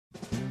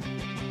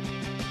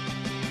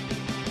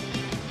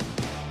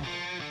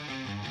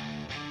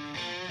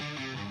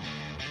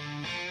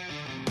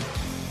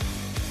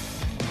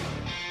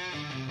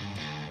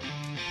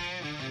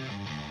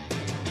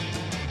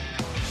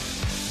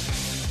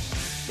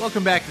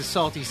Welcome back to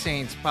Salty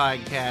Saints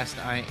Podcast.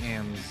 I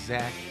am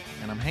Zach,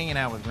 and I'm hanging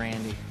out with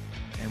Randy,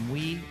 and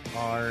we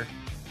are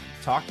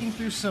talking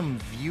through some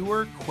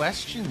viewer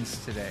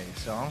questions today.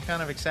 So I'm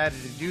kind of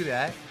excited to do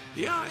that.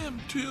 Yeah, I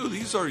am too.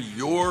 These are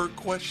your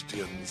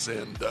questions,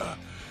 and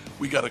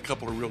we got a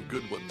couple of real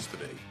good ones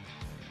today.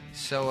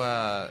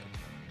 So,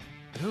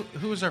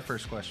 who is our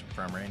first question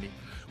from, Randy?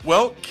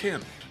 Well,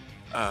 Kent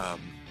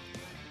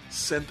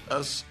sent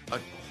us a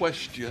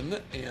question,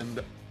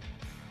 and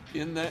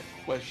in that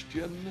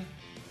question...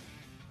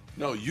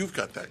 No, you've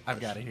got that question. I've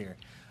got it here.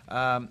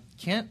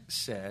 Kent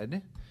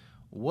said,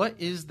 what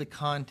is the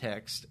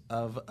context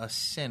of a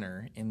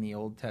sinner in the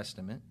Old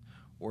Testament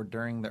or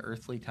during the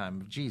earthly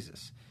time of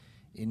Jesus?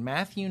 In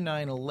Matthew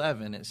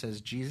 9:11, it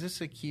says Jesus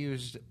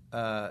accused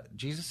of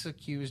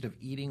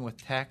eating with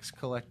tax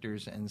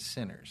collectors and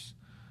sinners.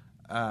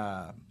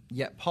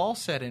 Yet Paul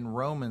said in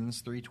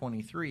Romans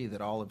 3:23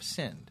 that all have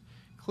sinned.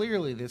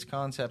 Clearly, this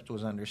concept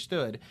was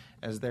understood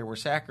as there were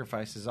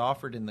sacrifices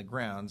offered in the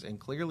grounds and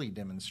clearly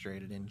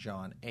demonstrated in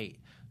John 8.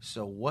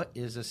 So what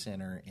is a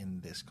sinner in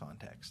this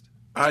context?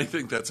 I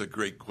think that's a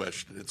great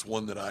question. It's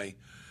one that I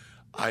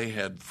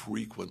had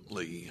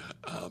frequently.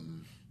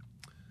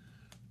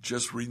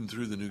 Just reading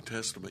through the New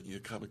Testament,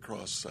 you come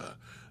across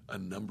a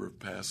number of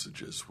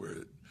passages where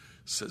it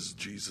says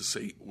Jesus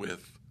ate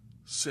with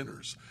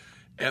sinners.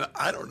 And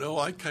I don't know,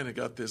 I kind of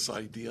got this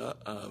idea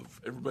of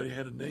everybody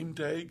had a name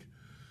tag.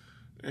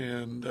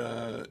 And,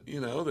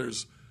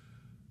 there's,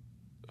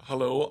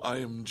 hello, I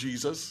am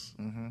Jesus,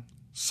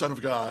 Son of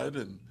God,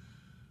 and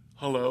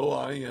hello,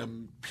 I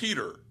am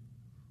Peter,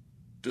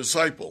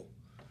 disciple.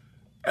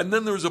 And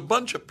then there's a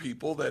bunch of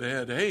people that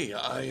had, hey,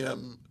 I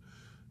am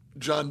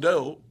John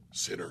Doe,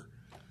 sinner.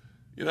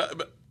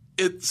 But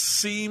it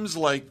seems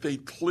like they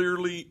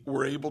clearly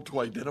were able to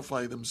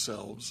identify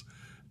themselves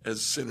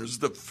as sinners.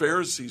 The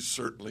Pharisees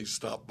certainly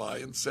stopped by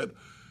and said,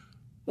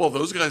 well,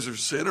 those guys are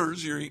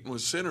sinners. You're eating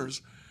with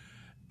sinners.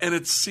 And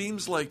it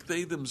seems like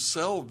they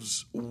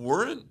themselves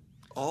weren't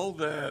all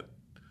that,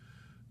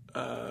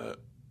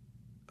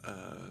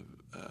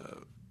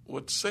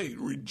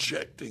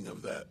 rejecting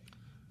of that.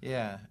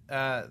 Yeah.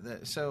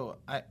 So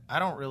I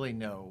don't really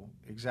know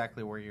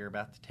exactly where you're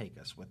about to take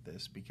us with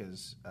this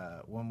because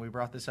when we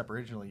brought this up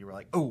originally, you were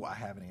like, oh, I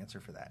have an answer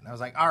for that. And I was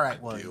like, all right,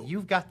 well,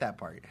 you've got that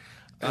part.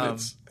 And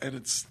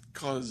it's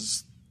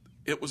because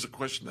it was a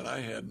question that I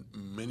had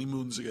many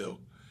moons ago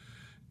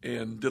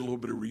and did a little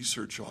bit of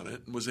research on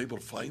it and was able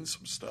to find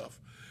some stuff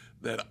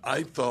that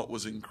I thought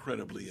was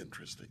incredibly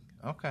interesting.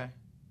 Okay.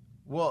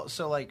 Well,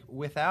 so like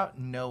without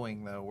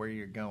knowing, though, where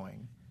you're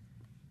going,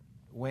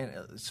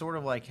 when sort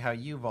of like how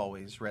you've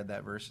always read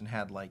that verse and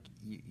had like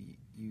you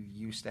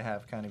used to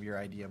have kind of your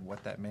idea of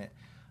what that meant.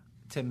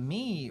 To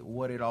me,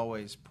 what it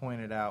always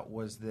pointed out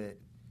was that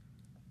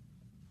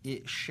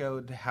it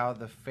showed how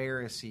the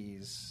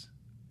Pharisees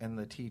and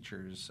the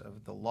teachers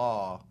of the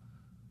law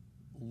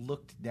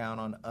looked down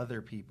on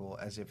other people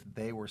as if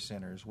they were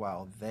sinners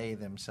while they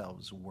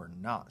themselves were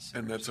not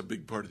sinners. And that's a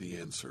big part of the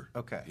answer.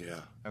 Okay. Yeah.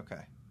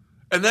 Okay.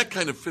 And that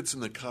kind of fits in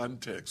the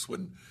context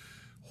when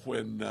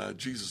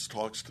Jesus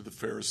talks to the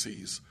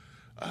Pharisees.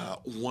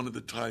 One of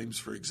the times,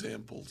 for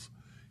example,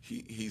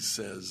 he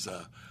says,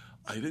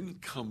 I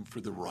didn't come for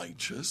the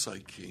righteous, I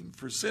came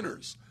for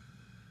sinners.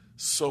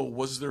 So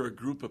was there a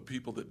group of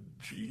people that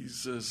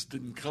Jesus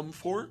didn't come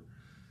for?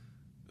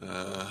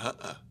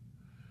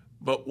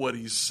 But what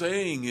he's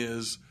saying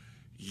is,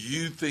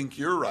 you think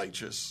you're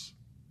righteous,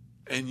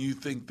 and you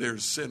think they're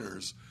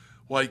sinners.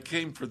 Well, I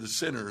came for the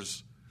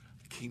sinners.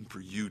 I came for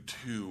you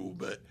too,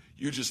 but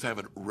you just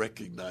haven't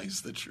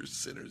recognized that you're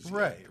sinners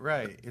yet.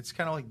 Right. It's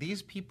kind of like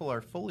these people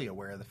are fully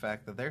aware of the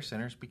fact that they're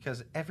sinners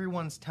because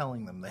everyone's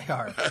telling them they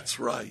are. That's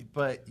right.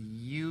 But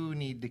you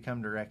need to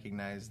come to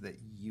recognize that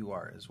you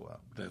are as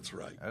well. That's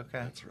right. Okay.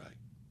 That's right.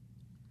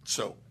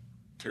 So,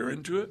 tear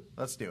into it?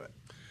 Let's do it.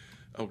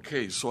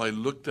 Okay, so I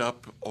looked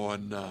up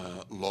on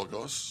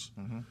Logos,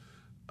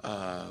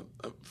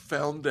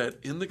 found that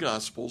in the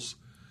Gospels,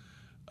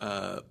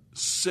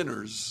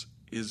 sinners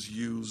is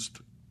used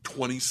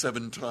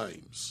 27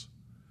 times.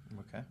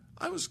 Okay.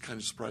 I was kind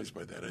of surprised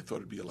by that. I thought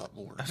it'd be a lot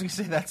more. I was going to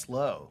say that's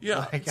low.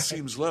 Yeah, it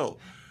seems low.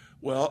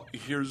 Well,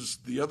 here's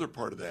the other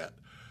part of that.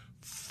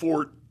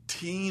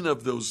 14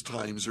 of those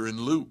times are in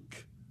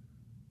Luke.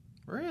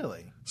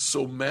 Really?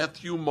 So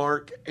Matthew,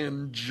 Mark,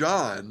 and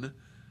John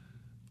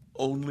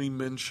only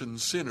mention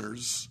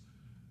sinners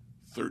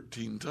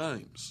 13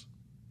 times.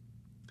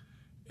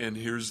 And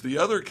here's the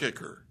other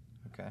kicker.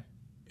 Okay.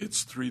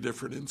 It's 3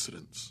 different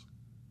incidents.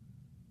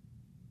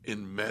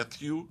 In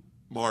Matthew,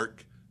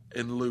 Mark,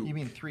 and Luke. You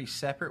mean 3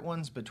 separate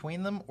ones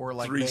between them? Or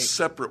like 3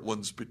 separate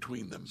ones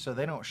between them. So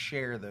they don't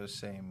share those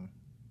same...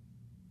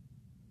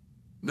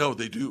 No,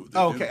 they do.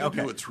 Okay.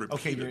 It's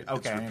repeated.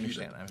 Okay, I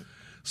understand.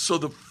 So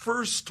the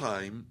first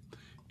time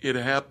it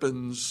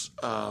happens...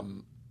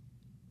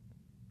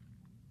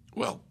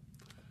 well,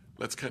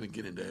 let's kind of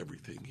get into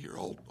everything here,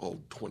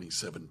 all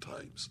 27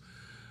 times.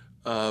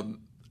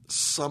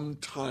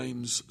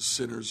 Sometimes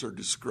sinners are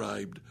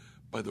described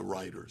by the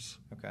writers.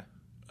 Okay.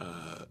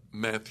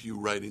 Matthew,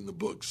 writing the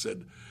book,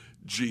 said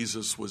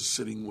Jesus was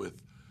sitting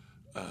with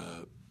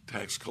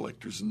tax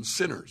collectors and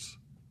sinners,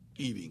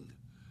 eating.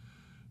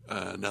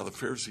 Now the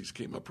Pharisees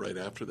came up right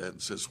after that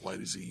and says, why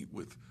does he eat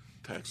with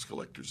tax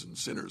collectors and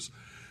sinners?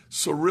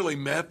 So really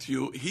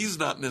Matthew, he's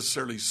not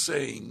necessarily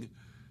saying,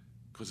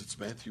 because it's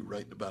Matthew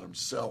writing about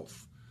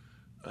himself,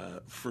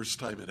 first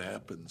time it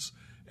happens,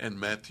 and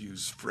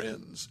Matthew's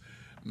friends.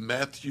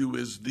 Matthew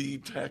is the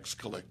tax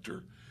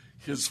collector.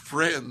 His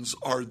friends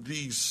are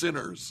the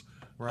sinners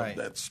of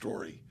that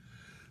story.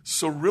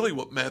 So really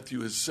what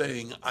Matthew is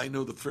saying, I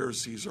know the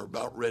Pharisees are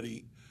about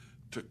ready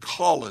to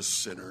call us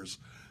sinners,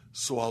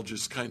 so I'll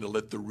just kind of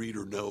let the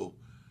reader know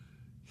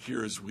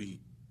here as we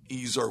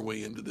ease our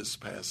way into this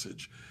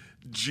passage.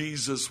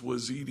 Jesus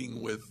was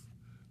eating with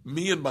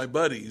me and my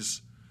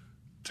buddies,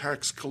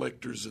 tax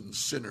collectors and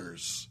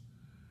sinners.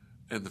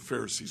 And the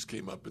Pharisees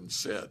came up and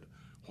said,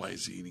 why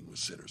is he eating with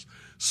sinners?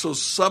 So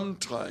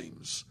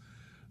sometimes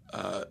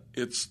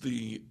it's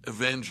the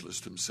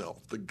evangelist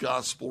himself, the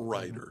gospel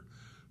writer,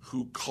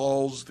 who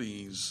calls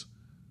these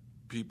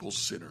people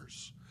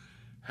sinners.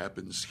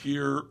 Happens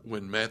here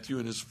when Matthew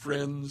and his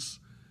friends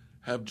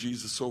have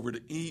Jesus over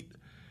to eat.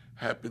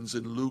 Happens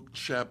in Luke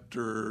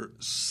chapter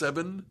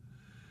 7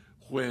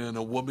 when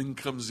a woman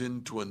comes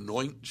in to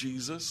anoint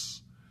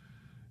Jesus.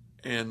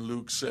 And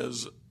Luke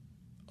says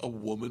a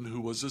woman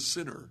who was a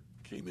sinner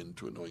came in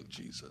to anoint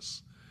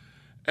Jesus.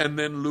 And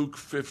then Luke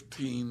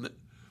 15,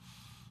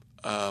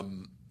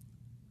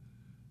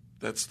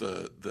 that's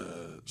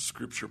the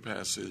scripture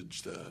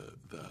passage, the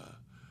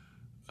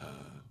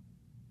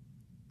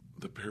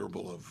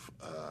parable of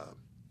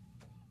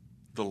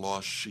the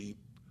lost sheep,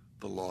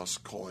 the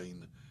lost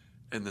coin,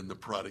 and then the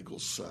prodigal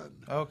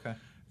son. Okay.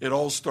 It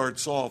all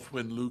starts off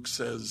when Luke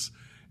says,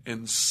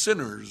 and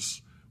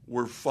sinners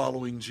were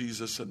following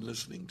Jesus and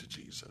listening to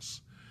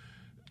Jesus.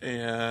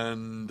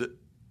 And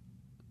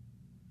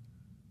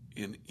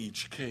in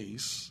each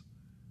case,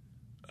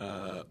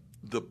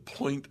 the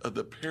point of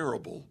the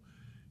parable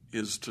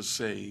is to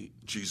say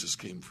Jesus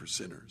came for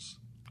sinners.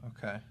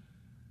 Okay.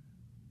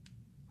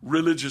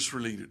 Religious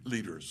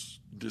leaders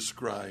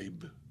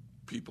describe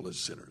people as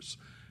sinners.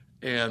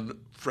 And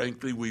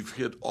frankly, we've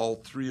hit all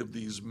three of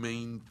these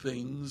main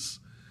things.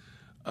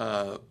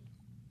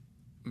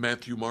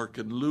 Matthew, Mark,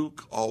 and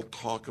Luke all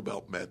talk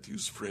about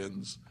Matthew's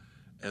friends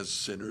as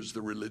sinners.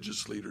 The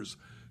religious leaders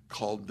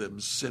called them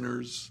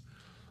sinners.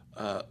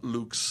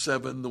 Luke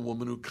 7, the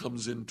woman who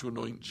comes in to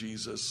anoint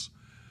Jesus,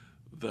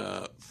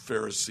 the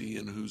Pharisee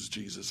in whose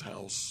Jesus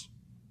house,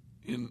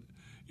 in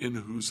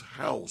whose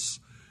house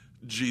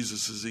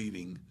Jesus is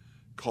eating,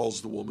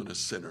 calls the woman a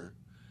sinner.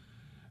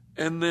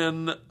 And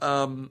then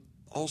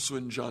also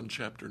in John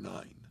chapter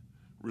 9,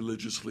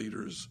 religious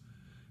leaders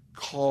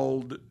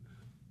called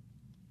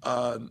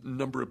a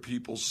number of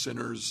people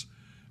sinners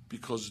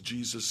because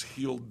Jesus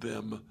healed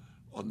them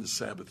on the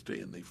Sabbath day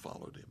and they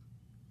followed him.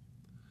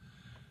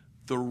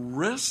 The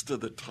rest of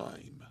the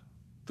time,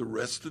 the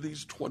rest of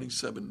these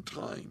 27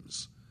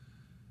 times,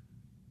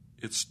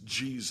 it's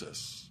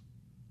Jesus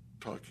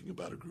talking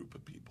about a group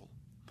of people.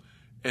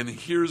 And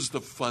here's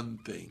the fun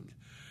thing.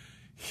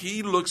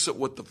 He looks at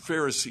what the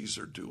Pharisees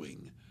are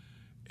doing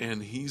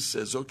and he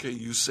says, okay,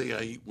 you say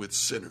I eat with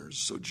sinners.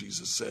 So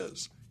Jesus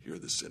says, here are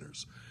the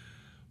sinners.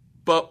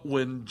 But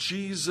when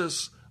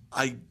Jesus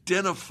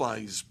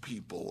identifies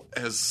people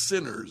as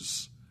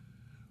sinners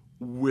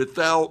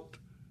without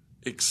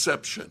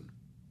exception,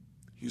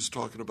 he's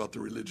talking about the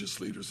religious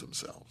leaders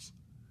themselves.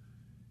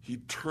 He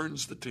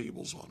turns the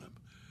tables on him.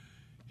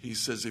 He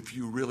says, if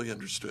you really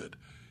understood,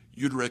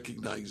 you'd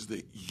recognize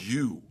that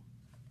you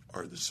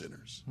are the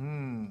sinners.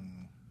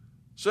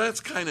 So that's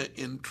kind of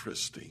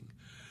interesting.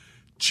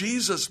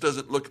 Jesus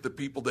doesn't look at the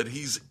people that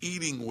he's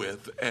eating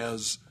with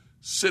as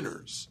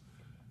sinners.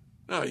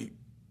 Now, he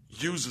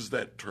uses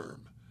that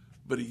term,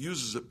 but he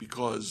uses it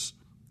because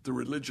the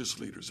religious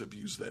leaders have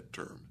used that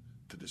term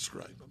to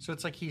describe them. So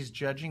it's like he's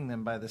judging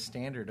them by the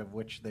standard of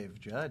which they've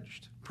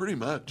judged. Pretty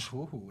much.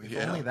 Ooh,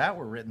 if only that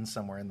were written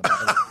somewhere in the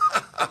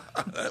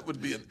Bible. That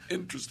would be an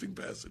interesting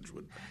passage,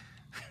 wouldn't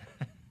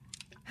it?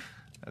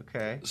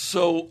 Okay.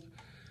 So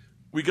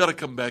we got to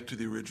come back to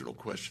the original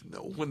question,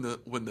 though. When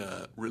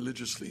the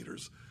religious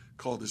leaders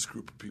call this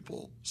group of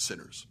people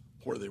sinners,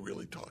 what are they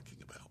really talking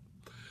about?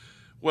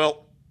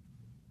 Well,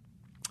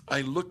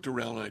 I looked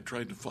around and I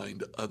tried to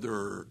find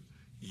other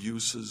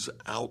uses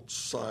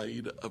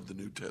outside of the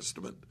New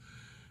Testament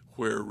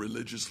where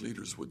religious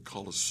leaders would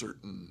call a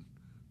certain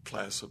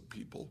class of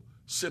people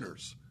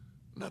sinners.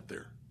 Not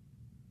there.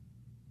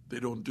 They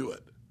don't do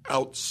it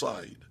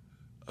outside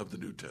of the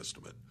New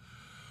Testament.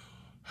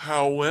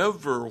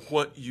 However,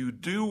 what you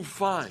do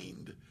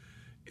find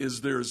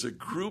is there's a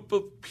group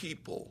of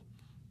people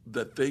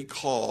that they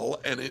call,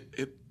 and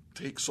it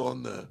takes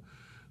on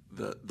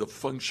the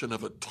function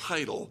of a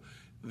title,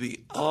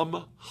 the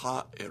Am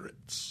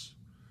Ha'eretz,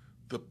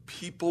 the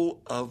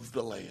people of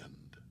the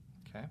land.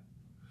 Okay.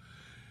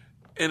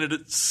 And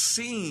it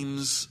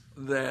seems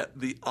that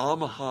the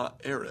Am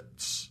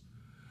Ha'eretz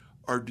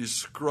are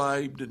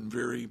described in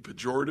very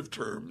pejorative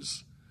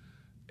terms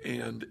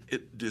and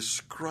it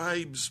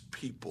describes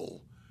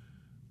people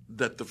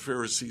that the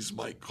Pharisees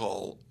might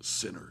call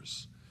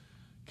sinners.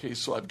 Okay,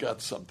 so I've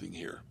got something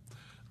here.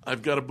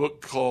 I've got a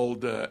book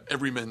called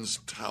Everyman's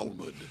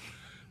Talmud.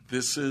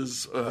 This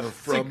is from...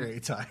 It's a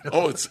great title.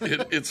 Oh,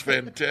 it's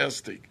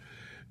fantastic.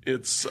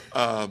 It's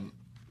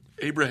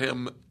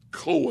Abraham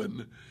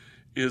Cohen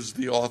is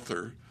the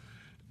author,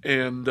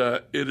 and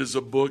it is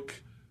a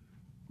book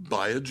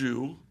by a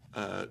Jew.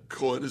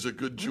 Cohen is a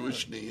good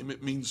Jewish name.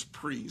 It means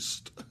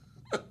priest.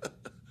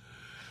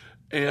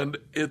 And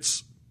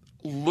it's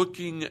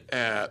looking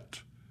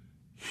at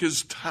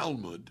his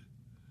Talmud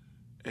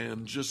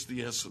and just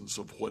the essence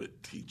of what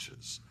it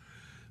teaches.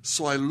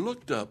 So I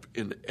looked up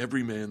in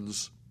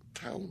Everyman's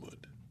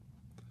Talmud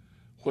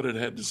what it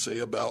had to say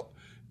about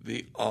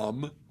the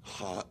Am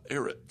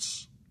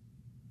HaEretz.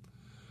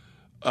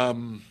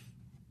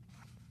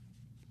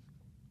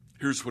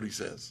 Here's what he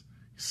says.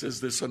 He says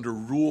this under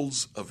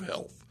rules of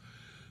health.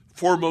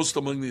 Foremost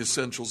among the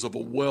essentials of a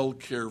well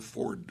cared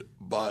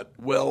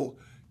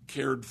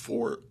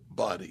for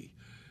body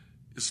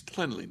is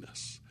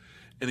cleanliness.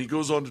 And he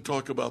goes on to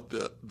talk about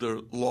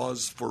the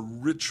laws for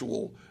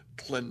ritual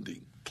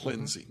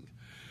cleansing.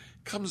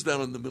 Comes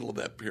down in the middle of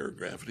that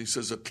paragraph, and he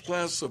says, a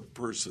class of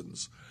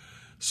persons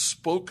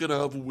spoken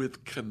of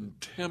with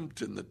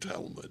contempt in the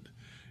Talmud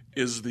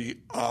is the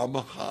Am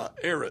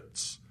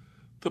HaEretz,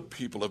 the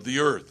people of the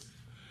earth.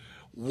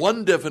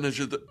 One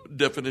definition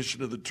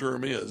of the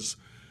term is,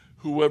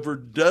 whoever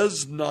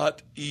does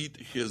not eat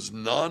his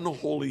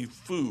non-holy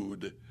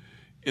food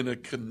in a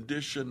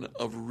condition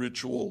of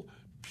ritual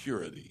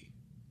purity.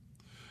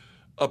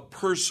 A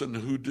person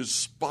who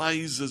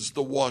despises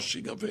the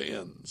washing of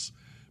hands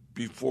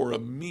before a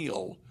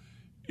meal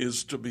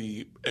is to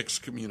be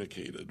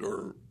excommunicated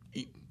or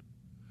eaten.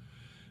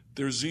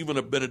 There's even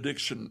a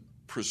benediction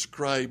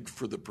prescribed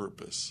for the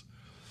purpose.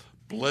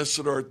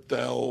 Blessed art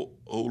thou,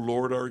 O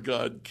Lord our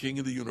God, King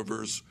of the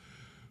universe,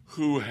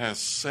 who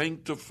hast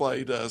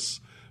sanctified us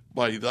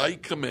by thy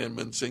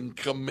commandments and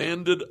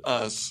commanded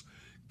us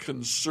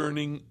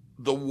concerning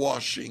the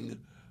washing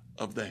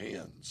of the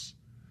hands.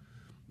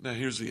 Now,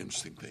 here's the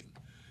interesting thing.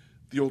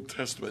 The Old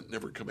Testament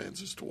never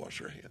commands us to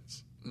wash our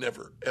hands.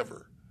 Never,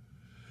 ever.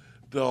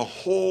 The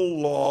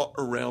whole law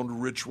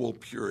around ritual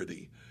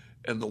purity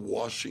and the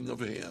washing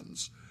of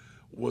hands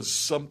was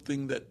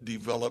something that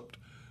developed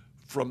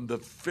from the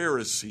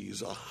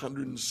Pharisees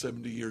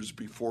 170 years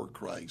before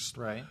Christ,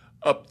 Right.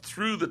 up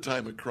through the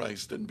time of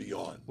Christ and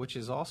beyond. Which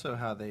is also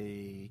how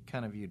they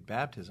kind of viewed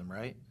baptism,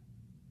 right?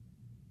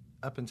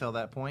 Up until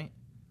that point,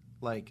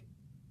 like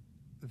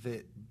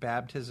the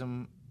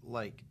baptism,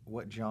 like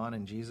what John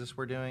and Jesus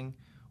were doing,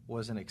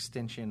 was an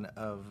extension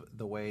of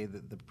the way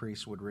that the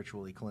priests would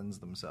ritually cleanse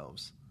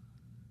themselves.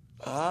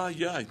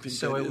 Yeah, I think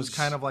so. It was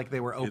kind of like they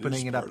were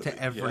opening it up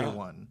to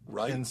everyone, yeah.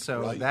 Right? And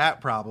so right. that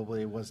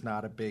probably was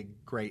not a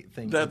big, great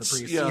thing for the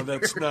priests. Yeah, either.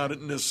 that's not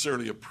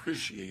necessarily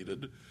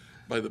appreciated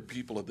by the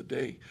people of the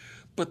day.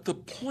 But the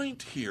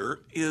point here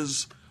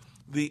is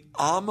the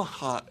Am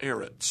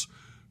HaEretz,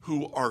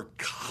 who are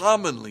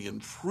commonly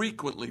and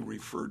frequently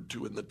referred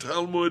to in the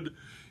Talmud,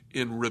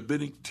 in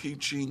rabbinic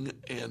teaching,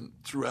 and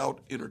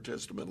throughout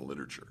intertestamental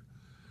literature.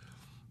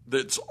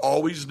 That's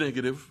always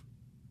negative,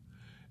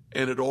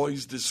 and it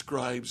always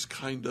describes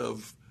kind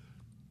of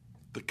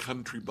the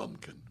country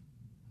bumpkin.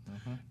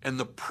 Mm-hmm. And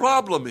the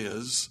problem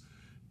is,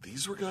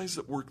 these were guys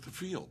that worked the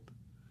field.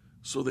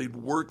 So they'd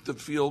work the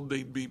field,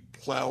 they'd be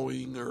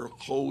plowing or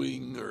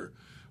hoeing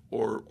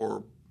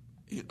or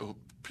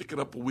picking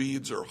up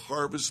weeds or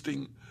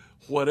harvesting,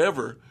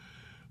 whatever.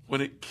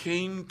 When it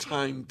came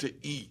time to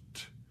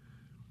eat,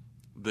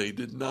 they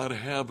did not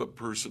have a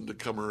person to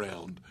come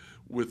around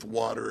with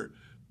water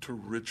to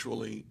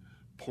ritually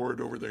pour it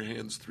over their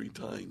hands 3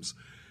 times.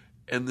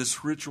 And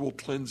this ritual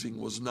cleansing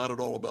was not at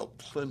all about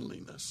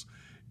cleanliness.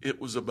 It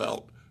was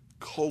about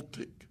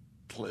cultic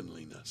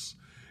cleanliness.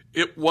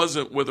 It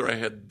wasn't whether I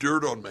had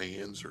dirt on my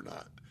hands or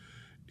not.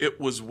 It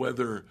was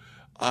whether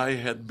I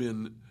had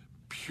been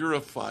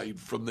purified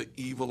from the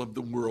evil of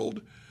the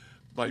world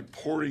by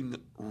pouring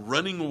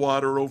running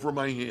water over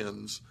my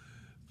hands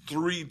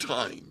 3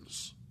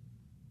 times.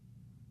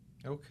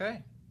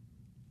 Okay.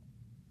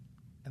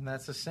 And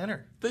that's a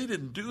sinner. They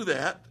didn't do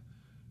that,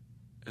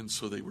 and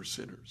so they were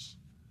sinners.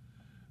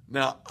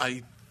 Now,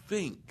 I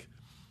think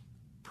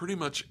pretty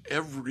much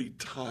every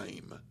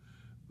time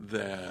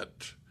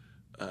that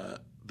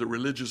the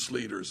religious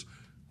leaders,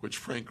 which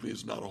frankly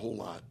is not a whole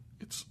lot,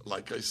 it's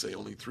like I say,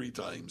 only 3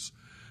 times,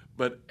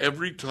 but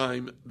every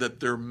time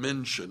that they're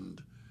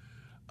mentioned,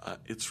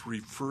 it's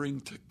referring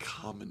to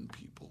common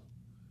people.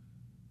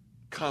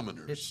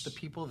 Commoners. It's the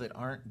people that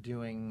aren't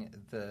doing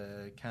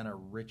the kind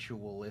of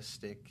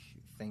ritualistic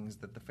things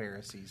that the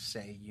Pharisees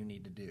say you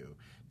need to do,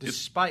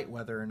 despite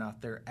whether or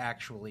not they're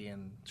actually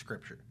in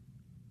Scripture.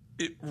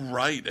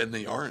 Right, and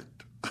they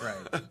aren't.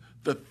 Right.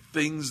 The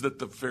things that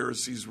the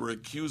Pharisees were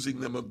accusing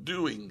them of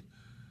doing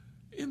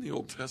in the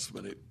Old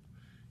Testament, it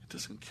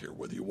doesn't care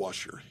whether you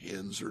wash your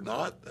hands or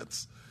not.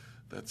 That's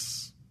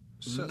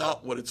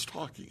not what it's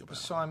talking about.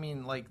 So, I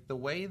mean, like, the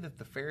way that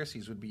the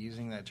Pharisees would be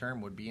using that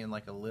term would be in,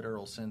 like, a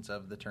literal sense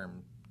of the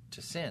term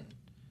to sin.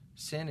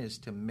 Sin is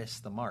to miss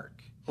the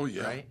mark. Oh,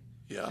 yeah. Right?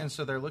 Yeah. And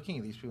so they're looking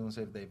at these people and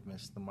say they've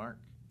missed the mark.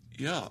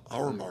 Yeah,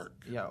 our mark.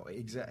 Yeah,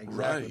 exactly.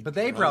 Right, But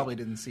they probably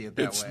didn't see it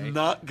that it's way. It's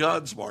not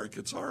God's mark,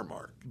 it's our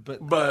mark.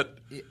 But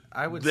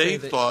I would they say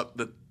that, thought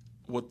that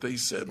what they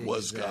said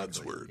was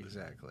God's word.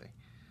 Exactly.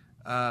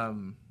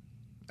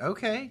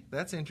 Okay,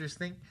 that's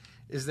interesting.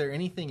 Is there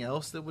anything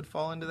else that would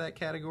fall into that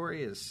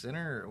category as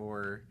sinner,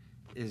 or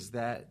is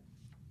that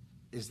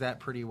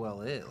pretty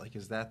well it? Like,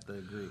 is that the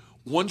group?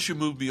 Once you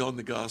move beyond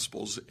the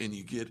Gospels and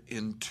you get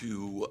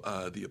into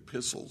the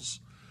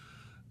epistles,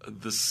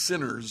 the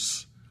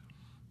sinners,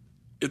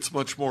 it's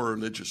much more a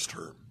religious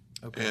term.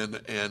 Okay.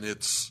 And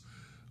it's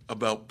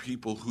about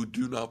people who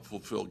do not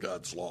fulfill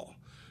God's law.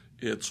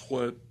 It's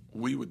what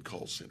we would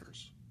call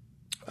sinners.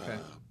 Okay.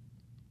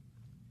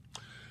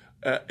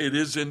 It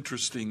is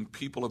interesting.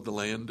 People of the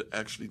land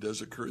actually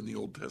does occur in the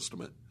Old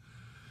Testament.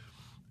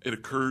 It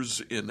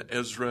occurs in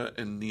Ezra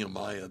and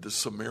Nehemiah, the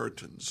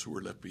Samaritans who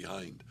were left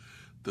behind,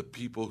 the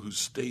people who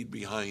stayed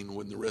behind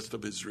when the rest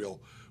of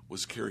Israel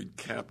was carried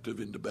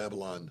captive into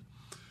Babylon.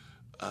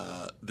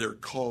 They're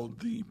called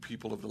the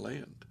people of the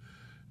land.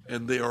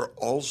 And they are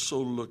also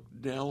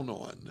looked down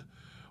on,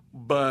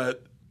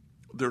 but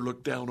they're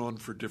looked down on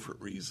for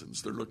different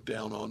reasons. They're looked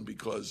down on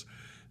because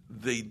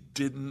they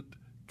didn't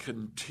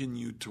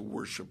continue to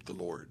worship the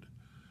Lord.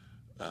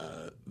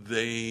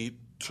 They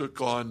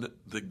took on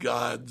the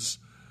gods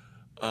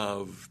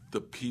of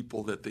the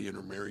people that they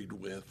intermarried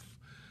with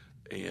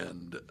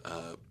and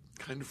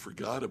kind of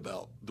forgot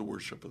about the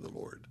worship of the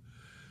Lord.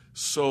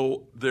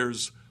 So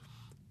there's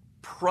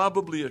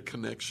probably a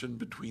connection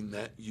between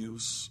that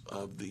use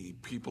of the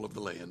people of the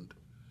land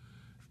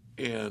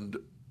and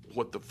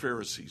what the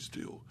Pharisees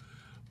do.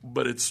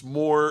 But it's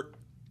more,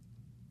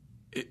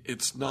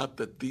 it's not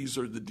that these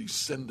are the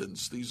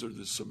descendants, these are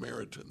the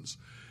Samaritans.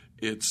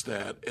 It's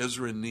that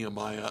Ezra and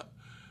Nehemiah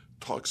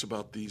talks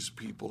about these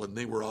people, and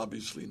they were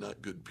obviously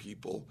not good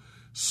people.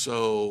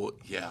 So,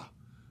 yeah,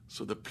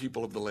 so the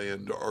people of the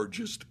land are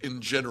just,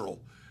 in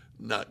general,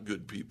 not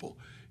good people.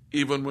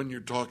 Even when you're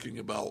talking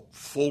about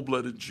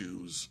full-blooded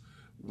Jews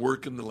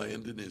working the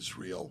land in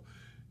Israel,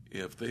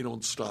 if they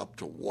don't stop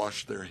to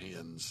wash their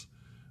hands,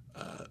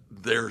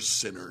 they're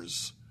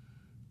sinners.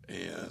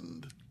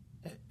 And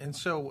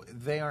so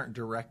they aren't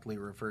directly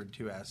referred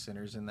to as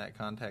sinners in that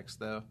context,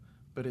 though,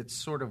 but it's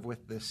sort of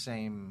with the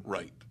same...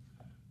 Right.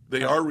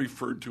 They are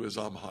referred to as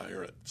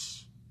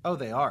Amharites. Oh,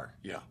 they are?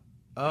 Yeah.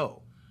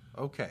 Oh,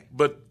 okay.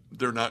 But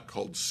they're not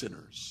called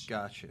sinners.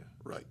 Gotcha.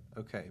 Right.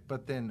 Okay,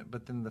 but then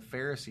the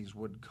Pharisees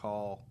would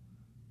call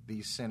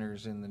these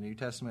sinners in the New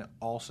Testament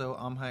also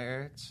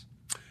Amharites?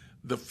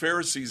 The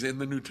Pharisees in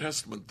the New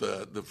Testament,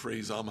 the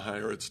phrase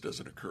Amharites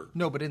doesn't occur.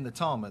 No, but in the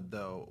Talmud,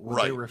 though,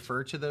 would they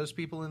refer to those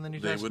people in the New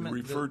Testament? They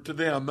would refer to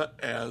them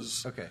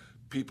as okay.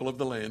 people of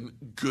the land,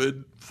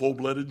 good,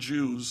 full-blooded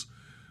Jews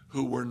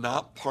who were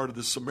not part of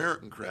the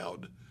Samaritan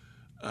crowd.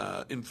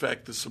 In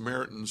fact, the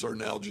Samaritans are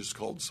now just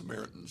called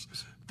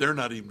Samaritans. They're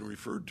not even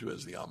referred to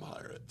as the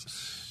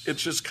Amharites.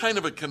 It's just kind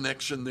of a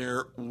connection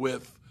there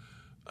with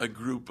a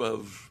group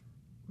of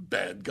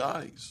bad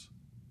guys.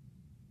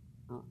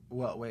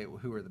 Well, wait,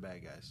 who are the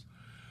bad guys?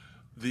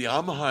 The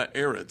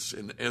Amharites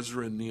in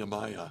Ezra and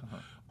Nehemiah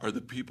are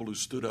the people who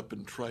stood up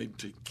and tried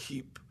to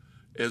keep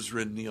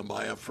Ezra and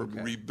Nehemiah from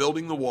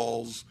rebuilding the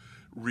walls,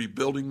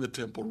 rebuilding the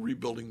temple,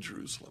 rebuilding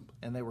Jerusalem.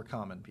 And they were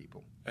common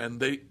people.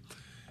 And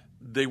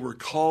they were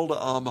called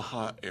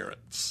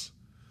Amharites.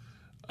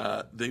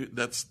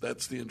 That's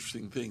the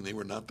interesting thing. They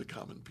were not the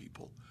common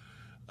people.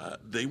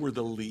 They were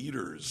the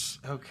leaders.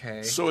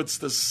 Okay. So it's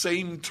the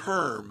same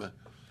term.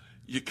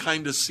 You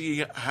kind of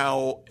see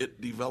how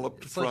it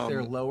developed it's from... like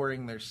they're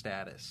lowering their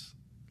status.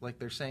 Like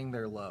they're saying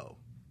they're low.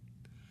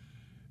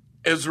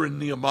 Ezra and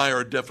Nehemiah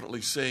are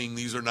definitely saying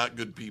these are not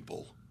good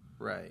people.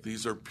 Right.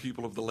 These are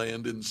people of the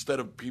land instead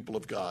of people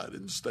of God,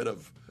 instead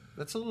of...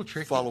 That's a little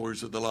tricky.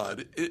 Followers of the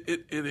Lord.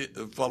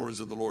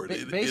 Followers of the Lord.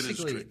 It is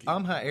tricky.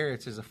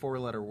 Amharites is a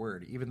 4-letter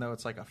word, even though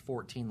it's like a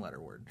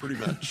 14-letter word. Pretty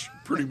much.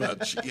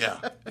 Yeah.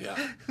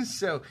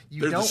 So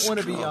they're don't want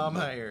to be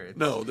Amharites.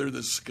 No, they're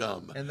the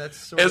scum. And that's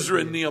sort Ezra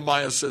of and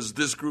Nehemiah says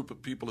this group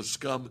of people is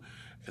scum,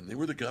 and they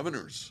were the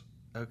governors.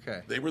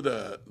 Okay. They were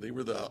the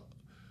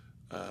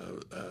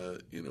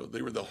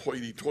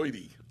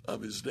hoity-toity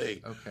of his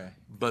day. Okay.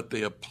 But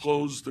they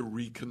opposed the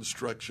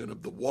reconstruction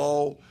of the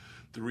wall,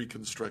 the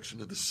reconstruction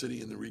of the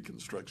city, and the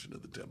reconstruction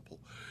of the temple.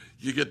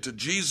 You get to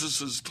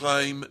Jesus'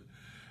 time,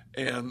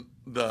 and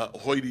the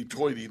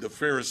hoity-toity, the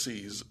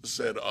Pharisees,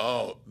 said,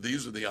 oh,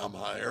 these are the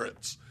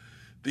Amharites.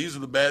 These are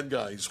the bad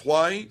guys.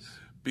 Why?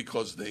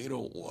 Because they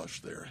don't wash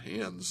their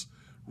hands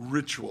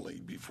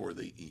ritually before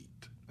they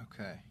eat.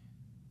 Okay.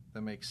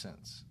 That makes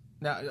sense.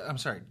 Now, I'm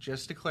sorry,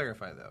 just to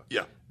clarify, though.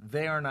 Yeah.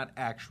 They are not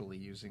actually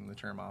using the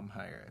term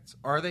Amharites.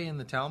 Are they in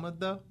the Talmud,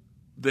 though?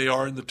 They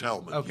are in the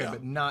Talmud. Okay, yeah.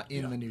 but not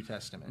in the New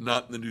Testament.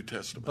 Not in the New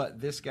Testament.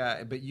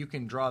 But you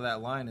can draw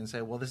that line and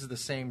say, well, this is the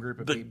same group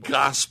of The people.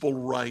 gospel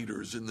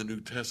writers in the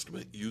New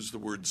Testament use the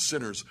word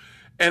sinners.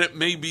 And it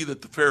may be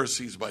that the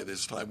Pharisees by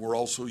this time were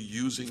also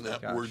using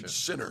that word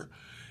sinner.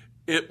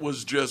 It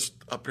was just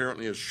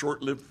apparently a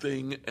short-lived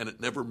thing, and it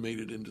never made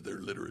it into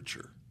their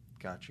literature.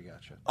 Gotcha.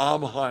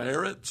 Am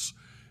Haaretz,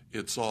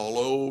 it's all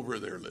over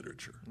their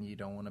literature. You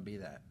don't want to be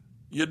that.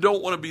 You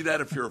don't want to be that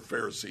if you're a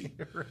Pharisee.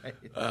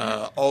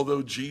 Right.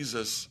 Although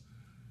Jesus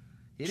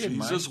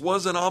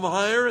was an Am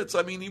Haaretz.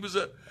 I mean, he was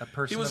a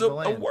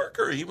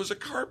worker. He was a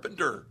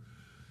carpenter.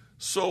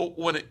 So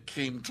when it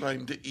came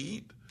time to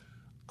eat,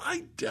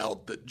 I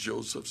doubt that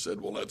Joseph said,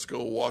 well, let's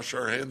go wash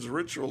our hands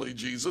ritually,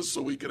 Jesus,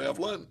 so we can have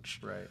lunch.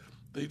 Right.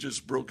 They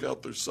just broke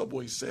out their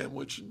Subway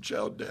sandwich and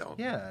chowed down.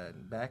 Yeah,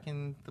 back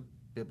in the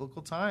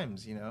biblical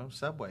times,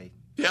 Subway.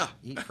 Yeah.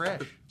 Eat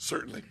fresh.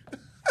 Certainly.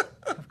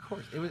 Of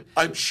course.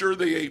 I'm sure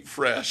they ate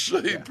fresh.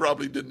 They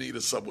probably didn't eat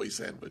a Subway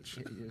sandwich.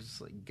 It was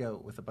like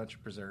goat with a bunch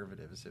of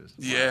preservatives. It was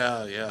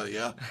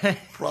Yeah.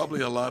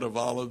 Probably a lot of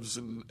olives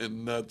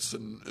and nuts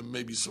and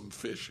maybe some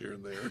fish here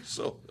and there.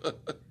 So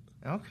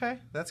okay,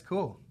 that's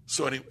cool.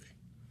 So anyway,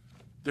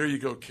 there you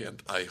go,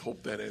 Kent. I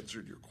hope that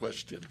answered your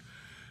question.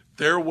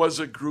 There was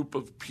a group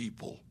of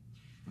people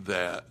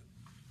that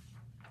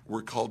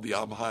were called the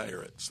Am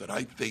Haaretz that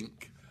I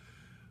think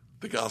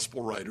the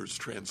gospel writers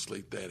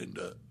translate that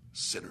into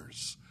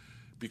sinners.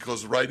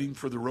 Because writing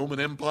for the Roman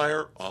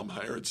Empire, Am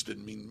Haaretz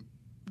didn't mean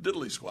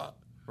diddly squat.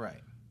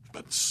 Right.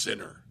 But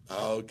sinner.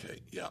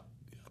 Okay, yeah.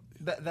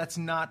 That's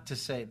not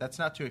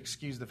to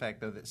excuse the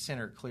fact, though, that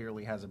sinner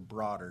clearly has a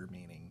broader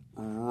meaning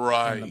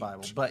in the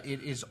Bible. But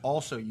it is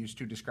also used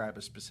to describe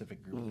a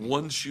specific group of people.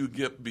 Once you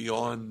get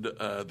beyond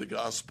the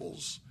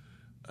Gospels,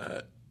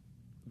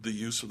 the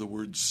use of the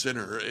word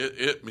sinner,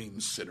 it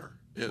means sinner.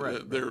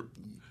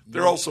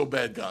 They're also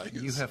bad guys.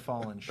 You have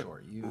fallen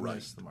short. You've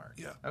missed the mark.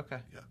 Yeah. Okay.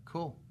 Yeah.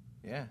 Cool.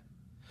 Yeah.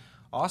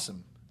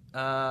 Awesome.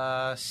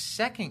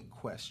 Second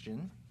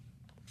question.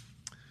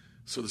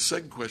 So the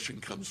second question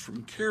comes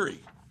from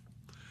Carrie.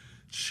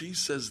 She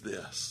says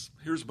this.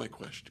 Here's my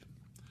question.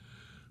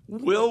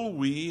 Will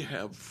we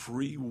have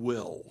free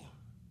will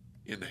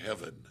in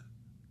heaven?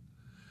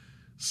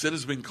 Sin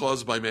has been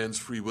caused by man's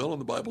free will,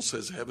 and the Bible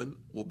says heaven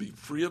will be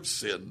free of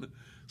sin,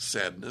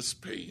 sadness,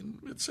 pain,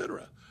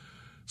 etc.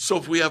 So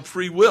if we have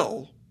free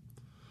will,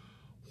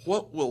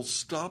 what will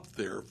stop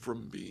there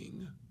from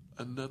being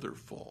another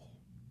fall?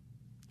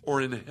 Or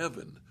in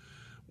heaven,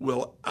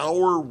 will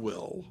our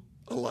will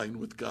align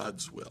with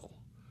God's will?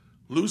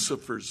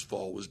 Lucifer's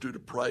fall was due to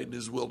pride in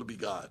his will to be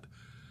God.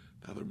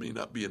 Now, there may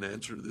not be an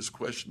answer to this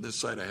question this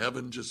side of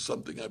heaven, just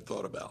something I've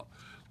thought about.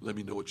 Let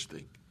me know what you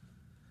think.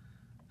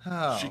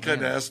 She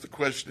kind of asked the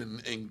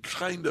question and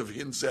kind of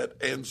hints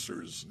at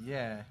answers.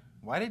 Yeah.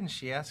 Why didn't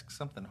she ask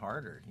something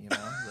harder?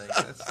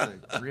 That's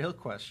the real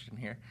question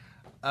here.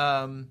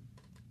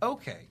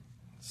 Okay.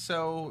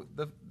 So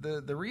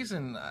the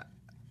reason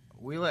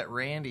we let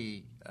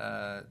Randy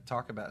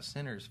talk about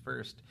sinners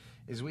first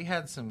is we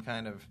had some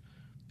kind of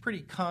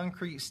pretty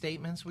concrete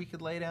statements we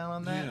could lay down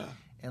on that. Yeah.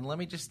 And let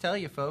me just tell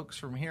you, folks,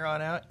 from here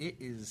on out, it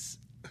is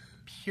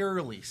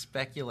purely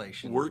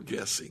speculation. We're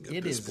guessing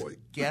at this point. It is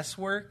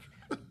guesswork,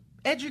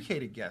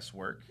 educated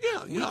guesswork.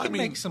 Yeah, we can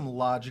make some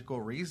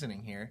logical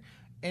reasoning here.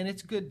 And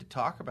it's good to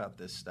talk about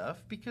this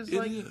stuff because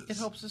it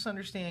helps us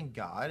understand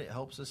God. It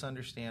helps us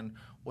understand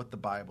what the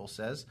Bible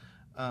says,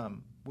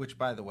 which,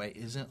 by the way,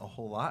 isn't a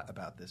whole lot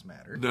about this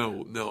matter.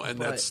 No, and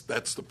that's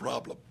the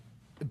problem.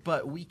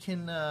 But we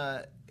can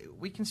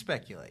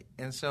speculate,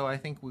 and so I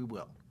think we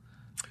will.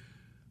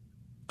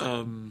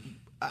 I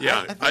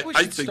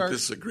think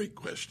this is a great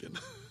question.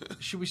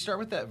 Should we start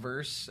with that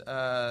verse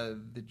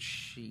that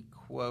she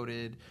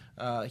quoted?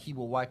 He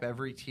will wipe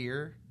every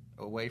tear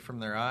away from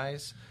their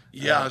eyes.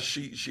 Yeah,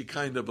 she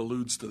kind of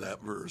alludes to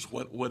that verse.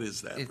 What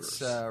is that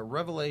verse? It's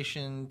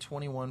Revelation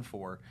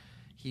 21:4.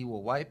 He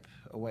will wipe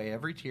away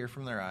every tear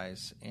from their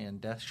eyes, and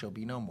death shall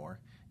be no more.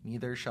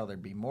 Neither shall there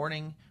be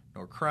mourning,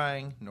 nor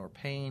crying, nor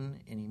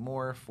pain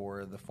anymore,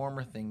 for the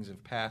former things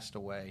have passed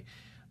away.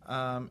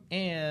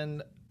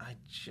 And I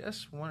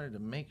just wanted to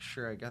make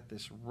sure I got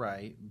this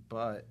right,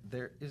 but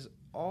there is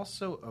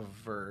also a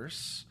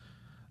verse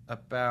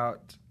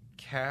about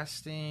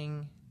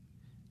casting,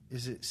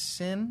 is it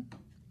sin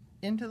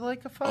into the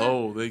lake of fire?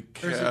 Oh, they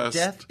cast... Or is it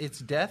death? It's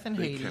death and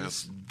Hades. They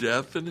cast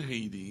death and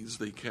Hades.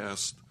 They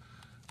cast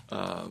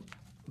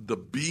the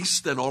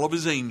beast and all of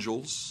his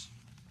angels.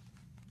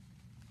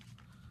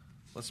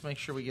 Let's make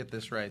sure we get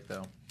this right,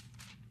 though.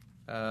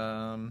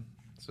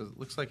 So it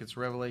looks like it's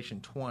Revelation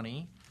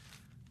 20.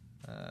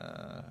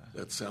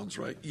 That sounds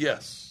right.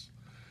 Yes.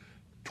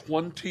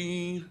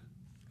 2010.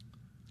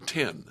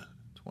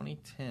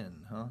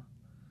 2010, huh?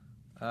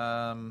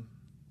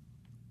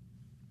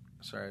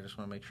 Sorry, I just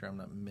want to make sure I'm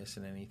not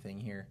missing anything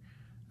here.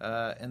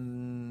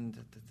 And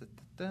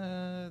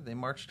they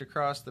marched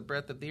across the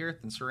breadth of the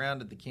earth and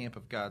surrounded the camp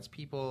of God's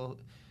people,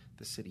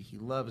 the city he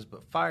loves,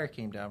 but fire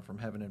came down from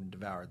heaven and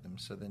devoured them.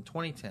 So then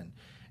 2010.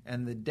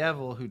 And the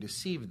devil who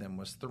deceived them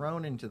was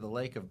thrown into the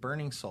lake of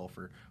burning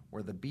sulfur,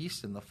 where the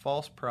beast and the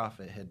false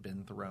prophet had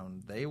been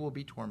thrown. They will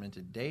be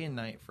tormented day and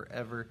night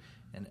forever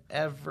and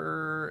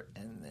ever.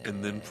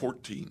 And then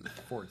 14.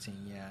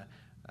 14,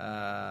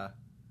 yeah.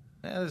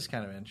 This is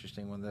kind of an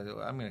interesting one.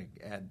 I'm going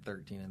to add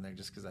 13 in there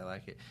just because I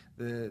like it.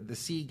 The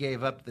sea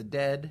gave up the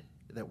dead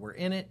that were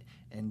in it,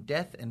 and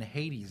death and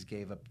Hades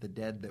gave up the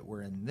dead that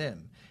were in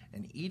them.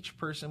 And each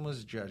person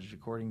was judged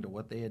according to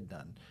what they had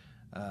done.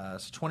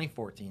 So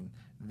 2014,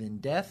 then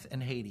death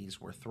and Hades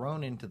were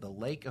thrown into the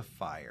lake of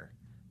fire.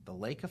 The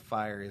lake of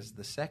fire is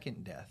the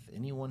second death.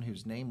 Anyone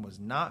whose name was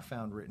not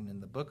found written in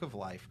the book of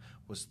life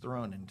was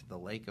thrown into the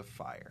lake of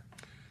fire.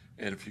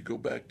 And if you go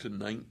back to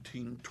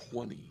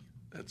 1920,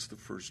 that's the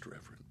first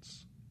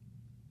reference.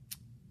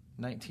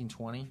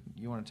 1920,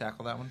 you want to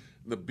tackle that one?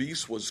 The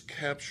beast was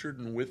captured,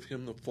 and with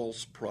him the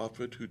false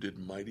prophet who did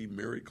mighty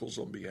miracles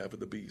on behalf of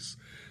the beast,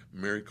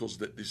 miracles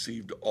that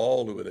deceived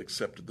all who had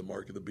accepted the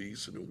mark of the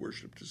beast and who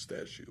worshipped his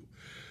statue.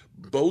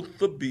 Both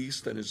the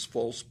beast and his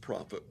false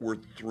prophet were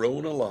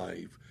thrown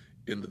alive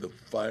into the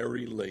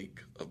fiery lake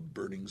of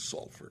burning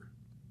sulfur.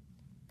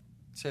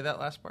 Say that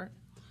last part.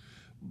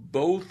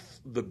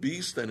 Both the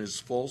beast and his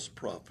false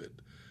prophet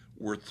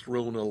were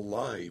thrown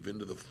alive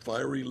into the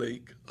fiery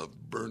lake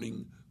of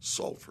burning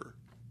sulfur.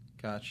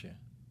 Gotcha.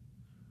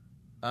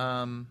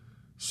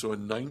 So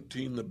in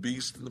 19, the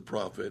beast and the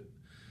prophet.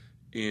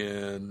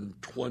 In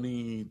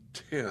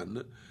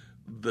 2010,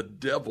 the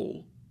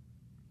devil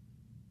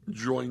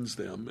joins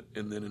them.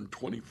 And then in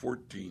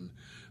 2014,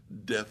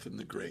 death and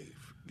the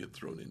grave get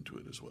thrown into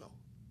it as well.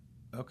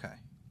 Okay.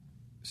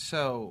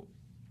 So...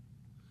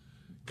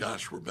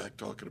 Gosh, we're back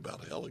talking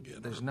about hell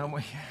again. There's no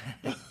more...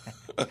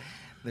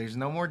 There's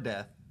no more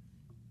death.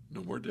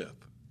 No more death.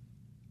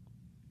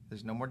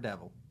 There's no more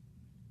devil.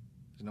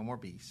 There's no more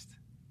beast.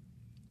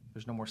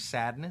 There's no more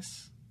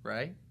sadness,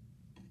 right?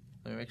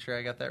 Let me make sure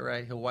I got that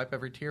right. He'll wipe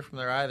every tear from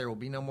their eye. There will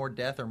be no more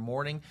death or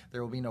mourning.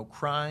 There will be no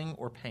crying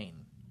or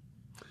pain.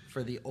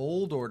 For the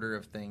old order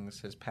of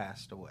things has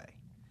passed away.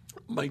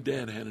 My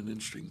dad had an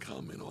interesting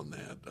comment on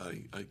that.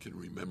 I can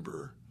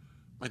remember.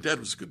 My dad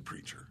was a good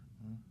preacher.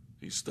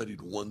 He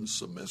studied one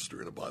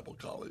semester in a Bible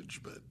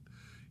college, but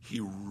he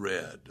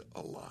read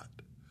a lot.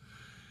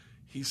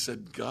 He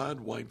said,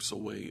 God wipes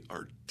away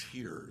our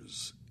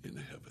tears in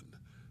heaven.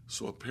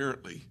 So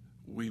apparently,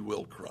 we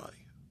will cry.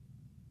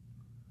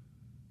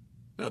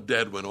 Now,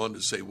 Dad went on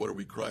to say, what are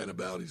we crying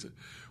about? He said,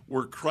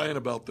 we're crying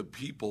about the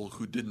people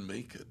who didn't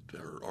make it,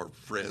 our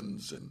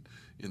friends and,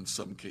 in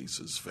some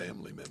cases,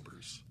 family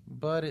members.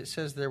 But it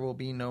says there will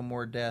be no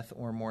more death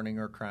or mourning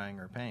or crying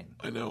or pain.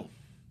 I know.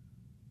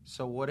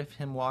 So what if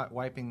him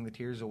wiping the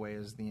tears away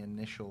is the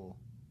initial...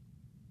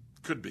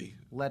 Could be.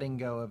 Letting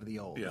go of the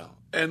old. Yeah.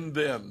 And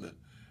then,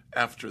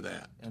 after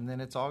that. And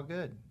then it's all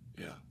good.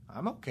 Yeah.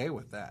 I'm okay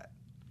with that.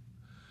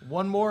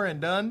 One more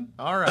and done?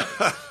 All right.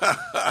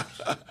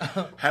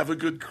 Have a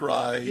good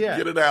cry. Yeah.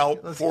 Get it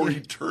out for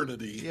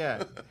eternity.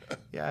 Yeah.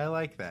 Yeah, I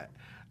like that.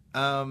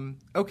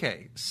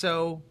 Okay,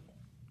 so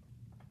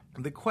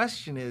the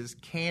question is,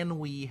 can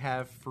we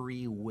have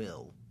free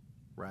will,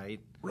 right?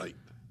 Right.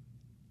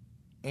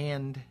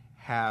 And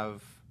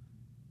have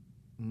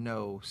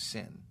no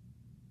sin?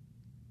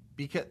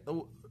 Because,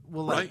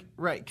 right.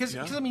 Because,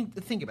 I mean,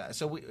 think about it.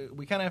 So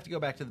we kind of have to go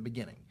back to the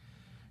beginning.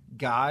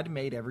 God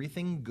made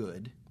everything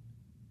good,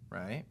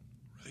 right?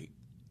 Right.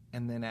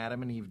 And then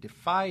Adam and Eve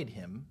defied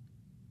him,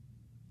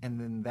 and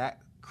then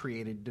that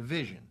created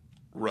division.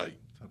 Right.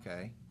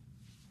 Okay?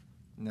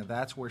 Now,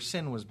 that's where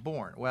sin was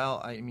born.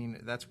 Well, I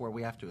mean, that's where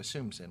we have to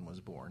assume sin was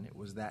born. It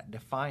was that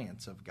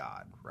defiance of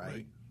God,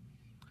 right?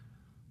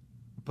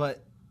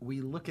 But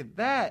we look at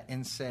that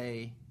and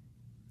say,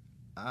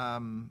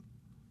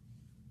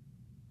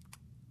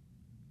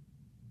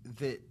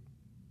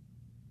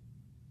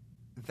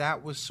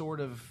 that was sort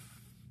of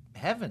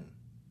heaven,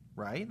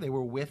 right? They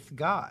were with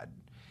God,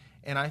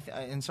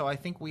 and so I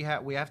think we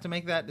have to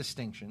make that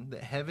distinction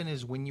that heaven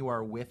is when you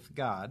are with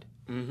God,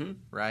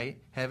 right?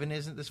 Heaven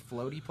isn't this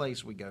floaty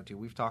place we go to.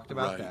 We've talked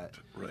about that,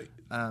 right?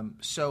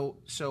 So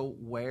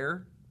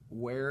where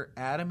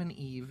Adam and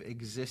Eve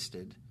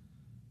existed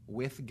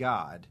with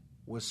God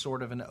was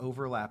sort of an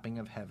overlapping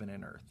of heaven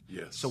and earth.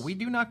 Yes. So we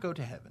do not go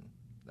to heaven.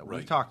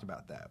 We've talked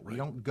about that. We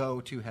don't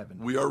go to heaven.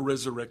 We are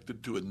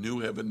resurrected to a new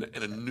heaven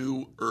and a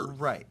new earth.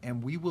 Right.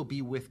 And we will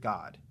be with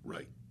God.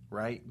 Right.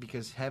 Right?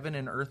 Because heaven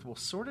and earth will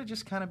sort of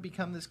just kind of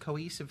become this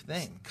cohesive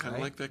thing. It's kind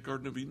of like that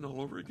Garden of Eden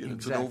all over again.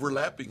 Exactly. It's an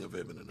overlapping of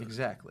heaven and earth.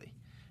 Exactly.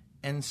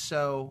 And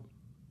so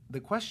the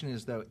question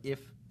is, though, if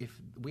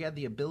we had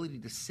the ability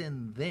to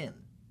sin then,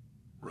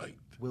 right,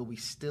 will we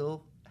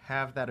still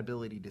have that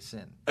ability to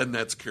sin? And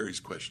that's Carrie's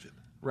question.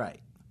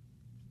 Right.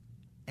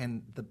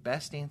 And the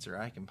best answer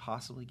I can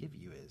possibly give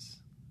you is,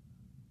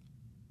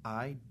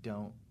 I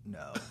don't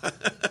know.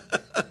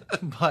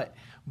 but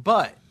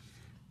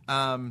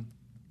are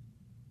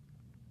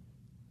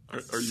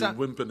you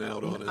wimping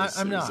out on us?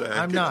 I'm not. Zach?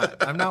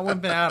 I'm not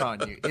wimping out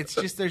on you. It's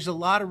just there's a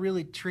lot of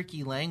really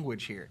tricky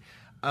language here.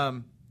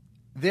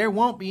 There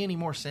won't be any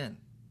more sin.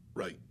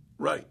 Right.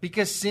 Right.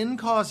 Because sin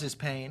causes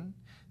pain,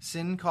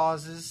 sin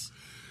causes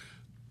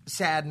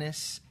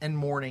sadness and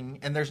mourning,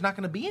 and there's not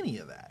going to be any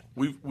of that.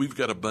 We've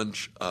got a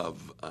bunch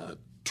of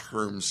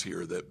terms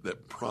here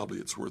that probably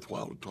it's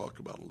worthwhile to talk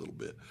about a little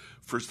bit.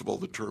 First of all,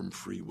 the term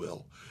free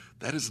will.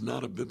 That is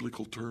not a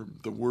biblical term.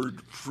 The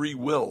word free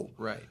will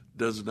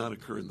does not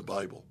occur in the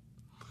Bible.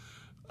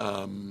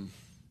 I'm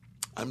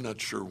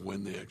not sure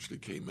when they actually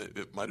came.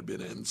 It might have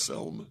been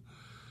Anselm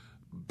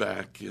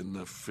back in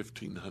the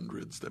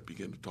 1500s that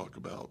began to talk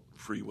about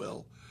free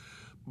will.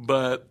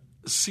 But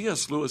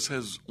C.S. Lewis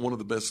has one of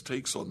the best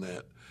takes on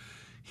that.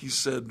 He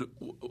said,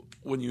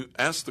 when you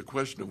ask the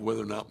question of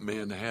whether or not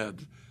man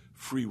had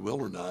free will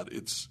or not,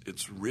 it's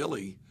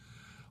really,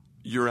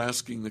 you're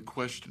asking the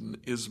question,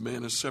 is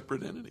man a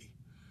separate entity?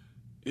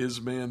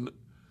 Is man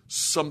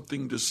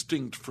something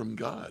distinct from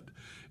God?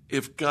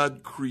 If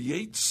God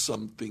creates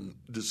something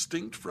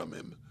distinct from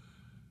him,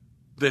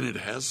 then it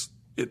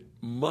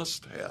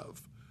must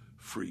have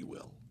free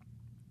will.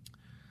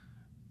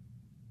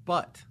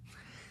 But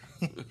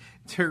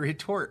to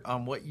retort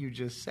on what you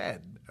just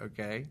said,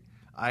 okay,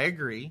 I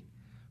agree.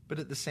 But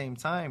at the same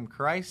time,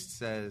 Christ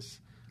says,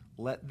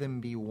 let them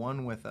be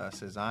one with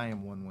us as I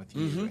am one with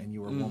you, and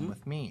you are one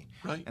with me.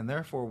 Right. And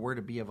therefore, we're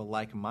to be of a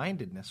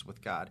like-mindedness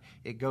with God.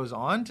 It goes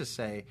on to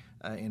say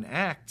in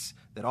Acts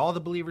that all the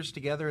believers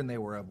together, and they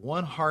were of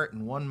one heart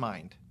and one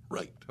mind.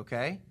 Right.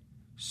 Okay?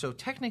 So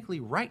technically,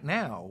 right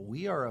now,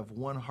 we are of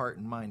one heart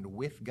and mind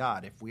with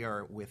God if we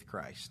are with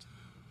Christ.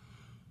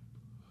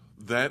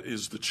 That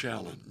is the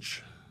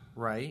challenge.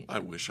 Right? I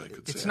wish I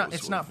could say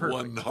it's not perfect.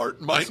 One heart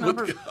and mind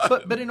with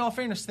God. But in all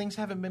fairness, things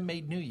haven't been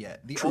made new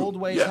yet. The old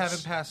ways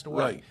haven't passed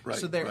away. Right,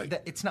 so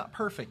it's not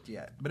perfect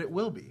yet, but it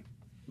will be.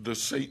 The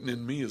Satan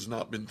in me has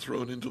not been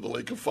thrown into the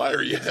lake of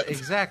fire yet.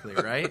 Exactly,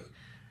 right?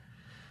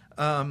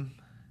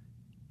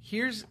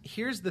 Here's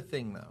the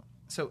thing, though.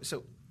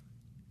 So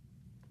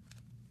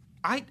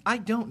I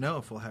don't know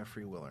if we'll have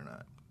free will or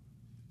not.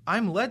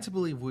 I'm led to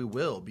believe we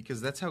will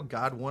because that's how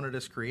God wanted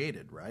us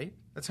created, right?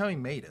 That's how he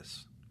made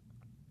us.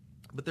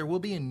 But there will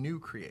be a new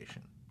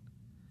creation.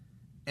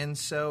 And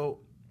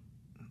so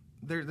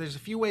there's a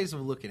few ways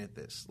of looking at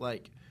this.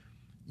 Like,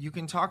 you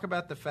can talk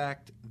about the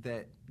fact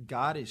that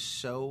God is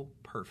so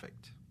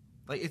perfect.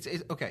 Like, it's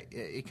okay.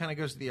 It kind of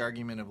goes to the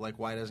argument of, like,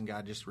 why doesn't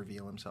God just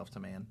reveal himself to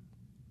man?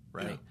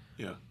 Right?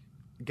 Yeah.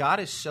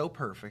 God is so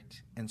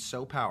perfect and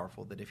so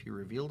powerful that if he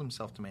revealed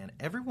himself to man,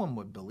 everyone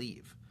would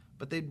believe.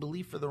 But they'd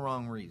believe for the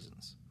wrong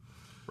reasons.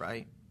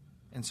 Right?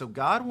 And so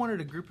God wanted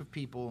a group of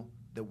people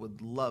that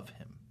would love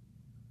him.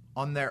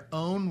 On their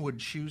own would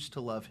choose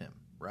to love him,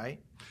 right?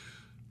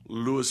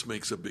 Lewis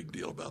makes a big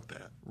deal about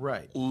that.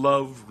 Right.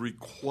 Love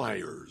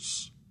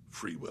requires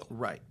free will.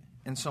 Right.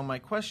 And so my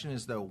question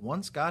is, though,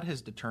 once God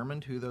has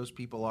determined who those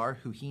people are,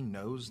 who he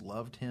knows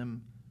loved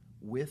him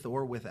with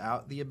or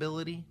without the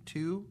ability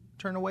to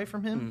turn away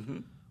from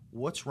him,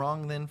 what's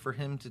wrong then for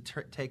him to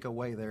take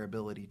away their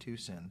ability to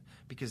sin?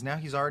 Because now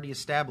he's already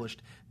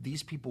established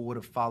these people would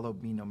have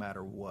followed me no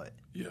matter what.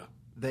 Yeah.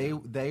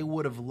 They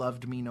would have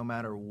loved me no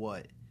matter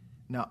what.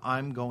 Now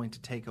I'm going to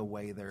take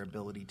away their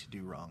ability to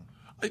do wrong.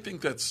 I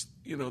think that's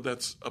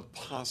a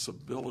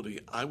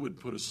possibility. I would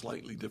put a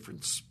slightly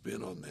different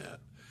spin on that.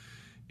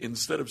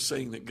 Instead of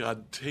saying that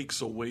God takes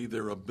away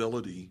their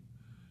ability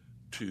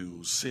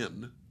to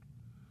sin,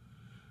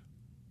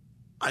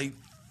 I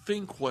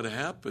think what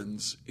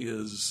happens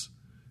is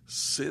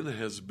sin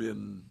has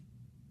been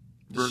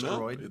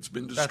destroyed. Burned up. It's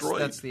been destroyed.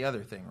 That's the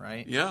other thing,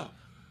 right? Yeah.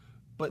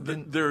 But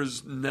then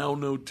there's now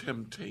no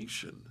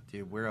temptation.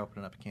 Dude, we're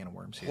opening up a can of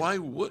worms here. Why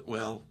would?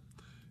 Well,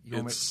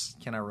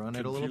 can I ruin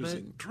it a little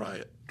bit? Try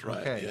it.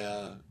 It.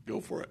 Yeah, go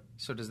for it.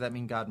 So does that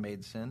mean God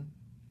made sin?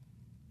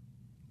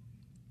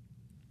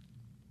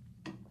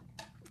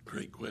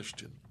 Great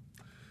question.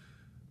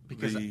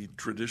 Because the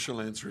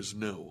traditional answer is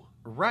no.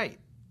 Right.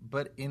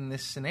 But in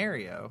this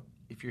scenario,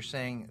 if you're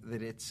saying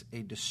that it's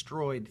a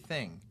destroyed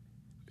thing,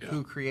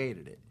 who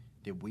created it?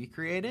 Did we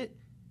create it?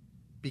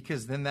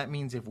 Because then that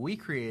means if we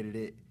created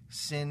it,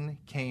 sin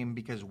came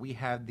because we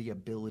had the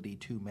ability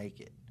to make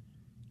it.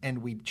 And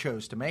we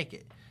chose to make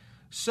it.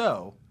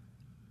 So,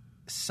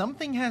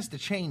 something has to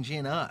change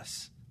in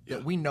us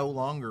that we no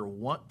longer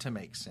want to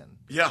make sin.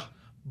 Yeah.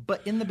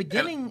 But in the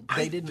beginning,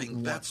 they didn't. I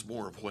think that's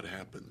more of what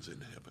happens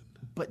in heaven.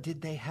 But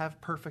did they have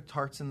perfect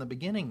hearts in the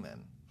beginning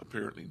then?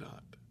 Apparently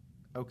not.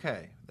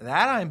 Okay.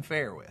 That I'm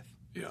fair with.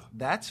 Yeah.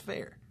 That's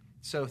fair.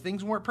 So if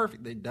things weren't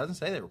perfect, it doesn't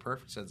say they were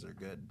perfect, it says they're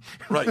good.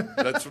 Right.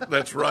 That's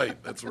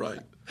right. That's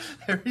right.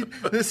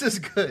 This is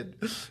good.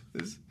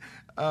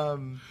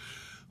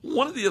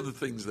 One of the other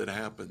things that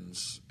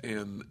happens,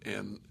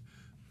 and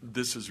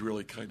this is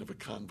really kind of a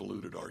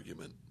convoluted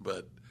argument,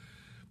 but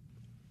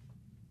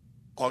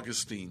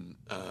Augustine,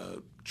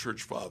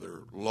 church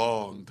father,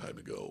 long time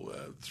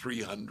ago,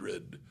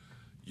 300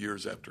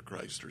 years after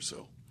Christ or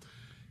so,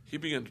 he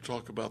began to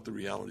talk about the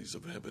realities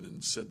of heaven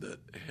and said that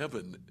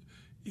heaven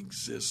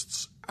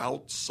exists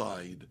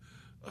outside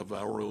of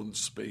our own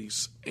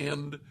space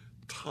and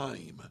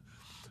time.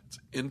 It's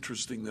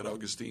interesting that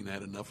Augustine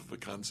had enough of a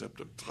concept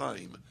of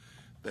time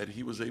that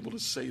he was able to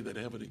say that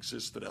heaven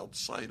existed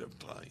outside of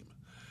time.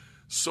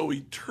 So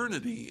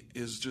eternity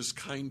is just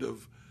kind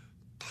of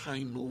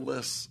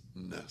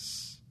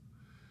timelessness.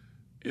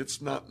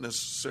 It's not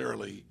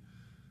necessarily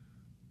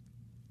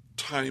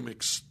time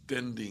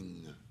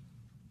extending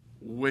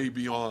way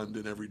beyond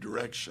in every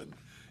direction.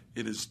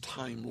 It is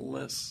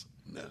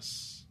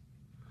timelessness.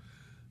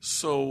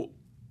 So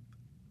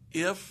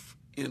if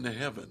in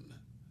heaven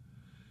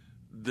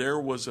there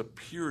was a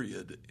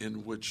period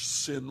in which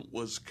sin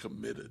was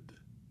committed,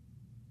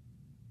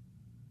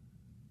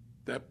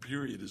 that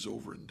period is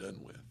over and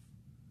done with.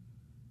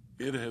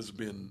 It has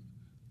been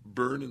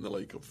burned in the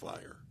lake of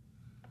fire.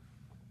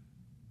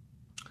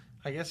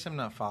 I guess I'm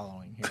not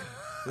following here.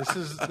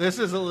 This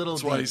is a little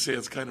That's deep. why I say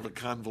it's kind of a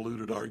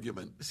convoluted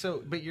argument.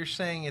 So, but you're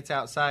saying it's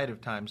outside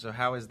of time. So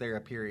how is there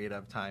a period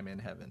of time in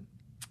heaven?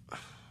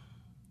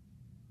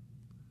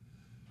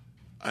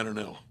 I don't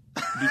know.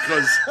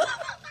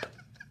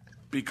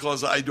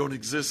 Because I don't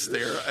exist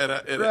there,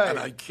 and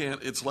I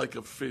can't. It's like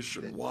a fish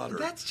in water.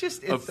 That's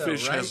just it, a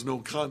fish right? has no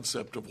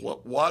concept of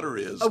what water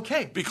is.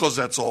 Okay. Because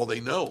that's all they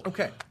know.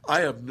 Okay.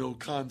 I have no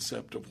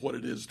concept of what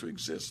it is to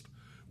exist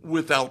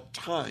without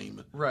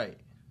time. Right.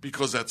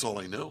 Because that's all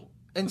I know.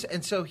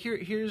 And so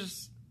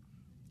here's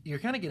you're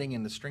kind of getting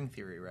into string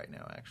theory right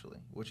now, actually,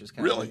 which is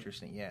kind Really? of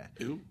interesting. Yeah.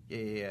 Ew.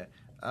 Yeah.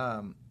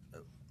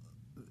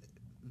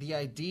 The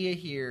idea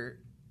here,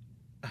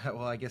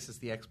 well, I guess it's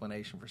the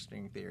explanation for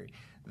string theory,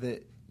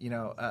 that,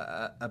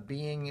 a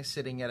being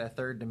sitting at a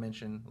third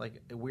dimension, like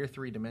we're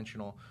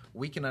three-dimensional,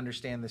 we can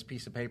understand this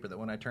piece of paper that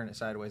when I turn it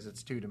sideways,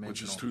 it's two-dimensional.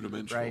 Which is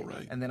two-dimensional,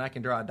 right. And then I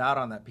can draw a dot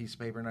on that piece of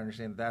paper and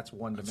understand that's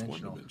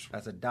one-dimensional.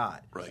 That's a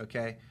dot, Right.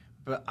 Okay?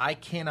 But I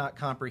cannot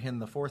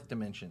comprehend the fourth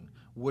dimension,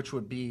 which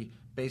would be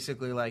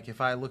basically like if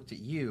I looked at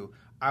you,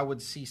 I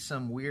would see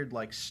some weird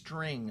like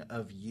string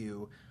of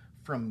you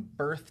from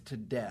birth to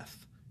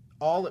death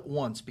all at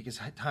once because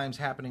time's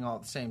happening all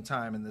at the same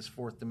time in this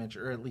fourth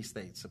dimension, or at least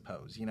they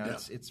suppose.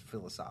 It's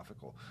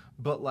philosophical.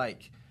 But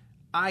like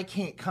I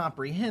can't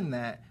comprehend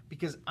that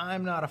because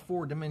I'm not a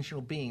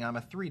four-dimensional being. I'm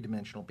a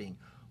three-dimensional being.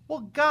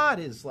 Well, God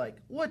is like,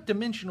 what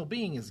dimensional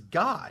being is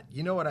God?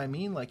 You know what I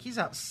mean? Like, he's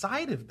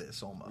outside of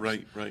this almost.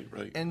 Right.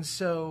 And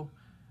so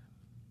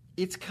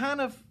it's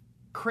kind of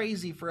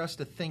crazy for us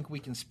to think we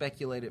can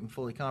speculate it and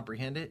fully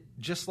comprehend it,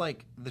 just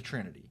like the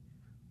Trinity.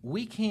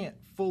 We can't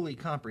fully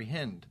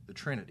comprehend the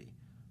Trinity,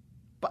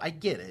 but I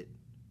get it.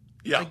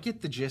 Yeah. I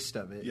get the gist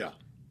of it. Yeah.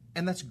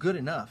 And that's good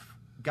enough.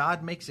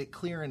 God makes it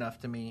clear enough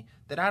to me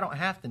that I don't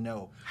have to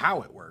know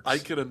how it works. I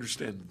can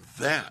understand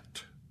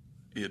that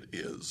it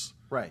is.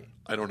 Right.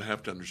 I don't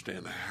have to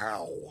understand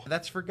how.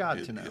 That's for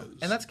God to know.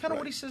 is. And that's kind of Right.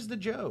 what he says to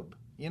Job.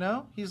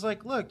 He's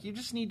like, look, you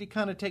just need to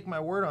kind of take my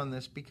word on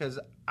this because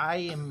I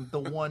am the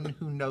one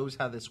who knows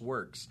how this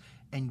works.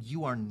 And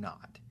you are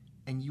not.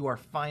 And you are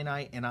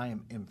finite and I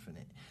am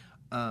infinite.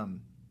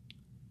 And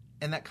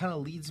that kind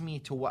of leads me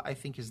to what I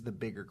think is the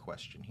bigger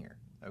question here.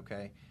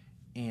 Okay.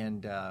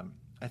 And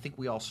I think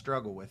we all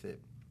struggle with it.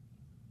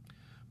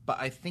 But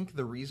I think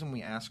the reason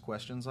we ask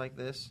questions like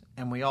this,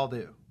 and we all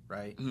do,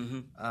 right,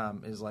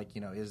 is like,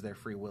 is there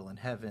free will in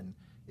heaven,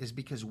 is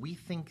because we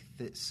think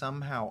that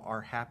somehow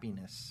our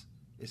happiness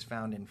is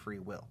found in free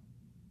will.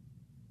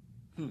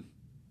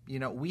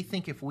 We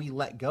think if we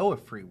let go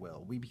of free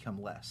will, we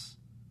become less.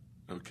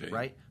 Okay.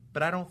 Right?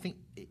 But I don't think,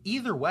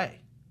 either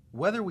way,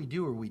 whether we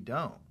do or we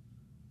don't,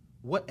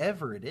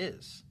 whatever it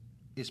is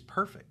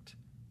perfect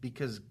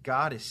because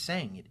God is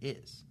saying it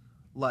is.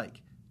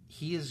 Like,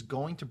 he is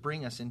going to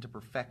bring us into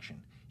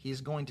perfection. He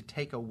is going to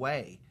take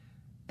away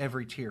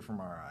every tear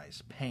from our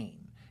eyes,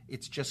 pain.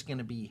 It's just going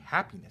to be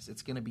happiness.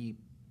 It's going to be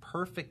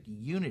perfect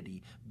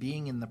unity,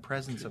 being in the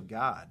presence of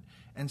God.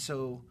 And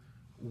so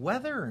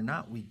whether or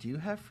not we do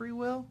have free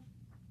will,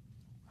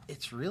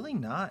 it's really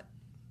not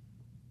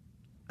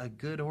a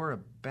good or a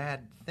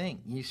bad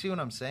thing. You see what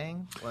I'm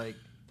saying? Like,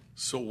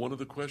 So one of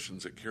the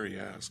questions that Carrie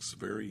asks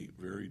very,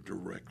 very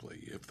directly,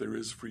 if there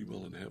is free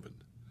will in heaven,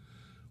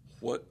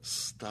 what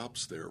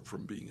stops there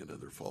from being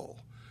another fall?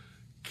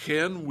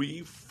 Can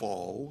we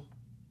fall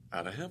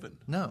out of heaven?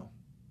 no.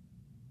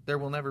 There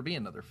will never be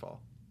another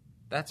fall.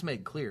 That's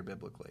made clear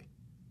biblically.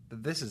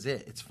 That this is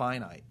it. It's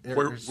finite.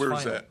 Where's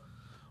that?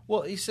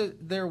 Well, he said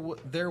there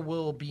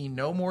will be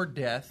no more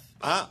death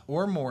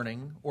or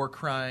mourning or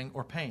crying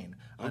or pain.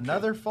 Okay.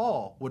 Another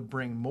fall would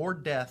bring more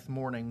death,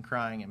 mourning,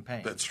 crying, and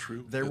pain. That's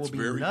true. There That's will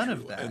be very none true.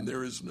 of that. And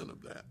there is none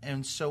of that.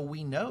 And so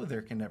we know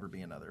there can never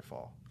be another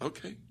fall.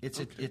 Okay.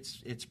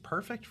 It's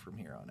perfect from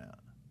here on out.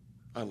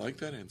 I like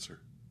that answer.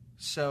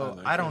 So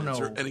like I don't that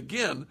know. answer. And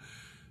again,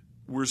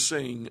 we're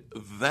saying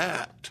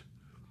that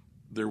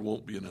there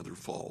won't be another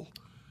fall,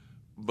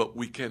 but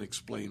we can't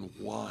explain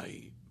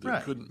why there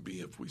Right. couldn't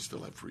be if we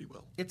still have free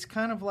will. It's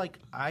kind of like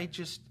I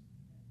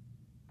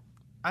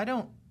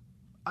don't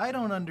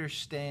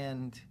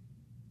understand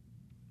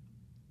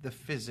the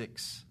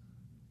physics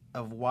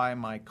of why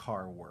my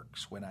car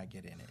works when I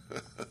get in it.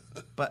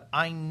 But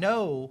I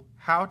know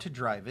how to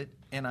drive it,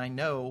 and I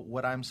know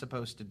what I'm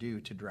supposed to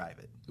do to drive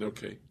it.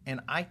 Okay.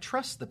 And I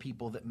trust the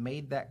people that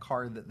made that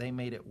car, that they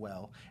made it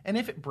well. And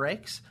if it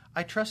breaks,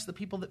 I trust the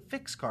people that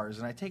fix cars,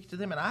 and I take it to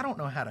them, and I don't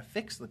know how to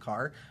fix the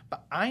car,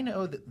 but I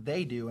know that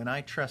they do, and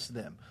I trust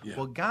them. Yeah.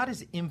 Well, God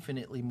is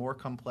infinitely more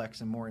complex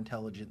and more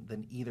intelligent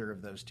than either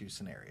of those two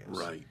scenarios.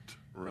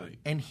 Right.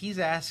 And he's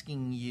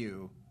asking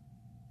you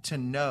to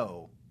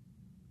know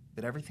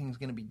that everything's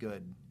going to be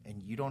good,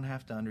 and you don't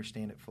have to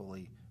understand it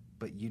fully,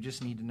 but you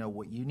just need to know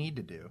what you need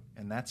to do,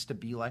 and that's to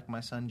be like my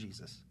son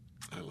Jesus.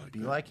 I like Be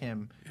that. like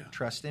him, Yeah.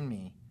 trust in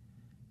me,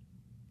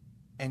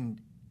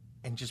 and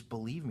just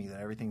believe me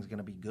that everything's going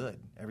to be good.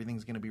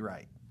 Everything's going to be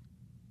right.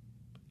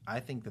 I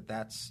think that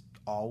that's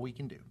all we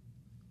can do.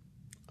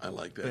 I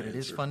like that But it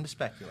is answer. fun to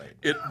speculate.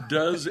 It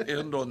does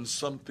end on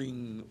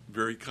something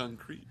very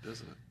concrete,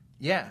 doesn't it?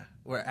 Yeah.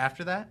 Where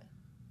after that?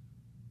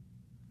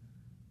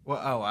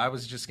 Well, I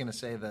was just going to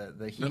say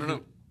the he No.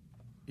 who,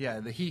 yeah,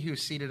 the he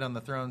who's seated on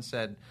the throne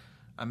said,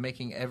 "I'm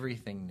making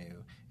everything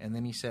new." And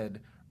then he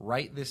said,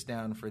 "Write this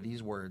down, for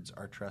these words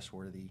are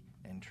trustworthy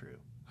and true."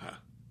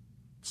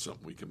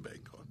 Something we can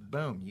bank on.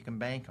 Boom, you can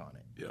bank on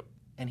it. Yep.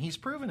 And he's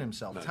proven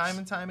himself Nice. time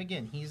and time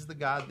again. He's the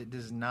God that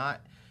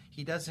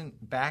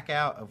doesn't back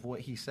out of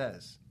what he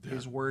says. Yeah.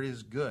 His word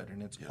is good,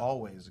 and it's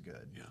always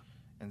good. Yeah.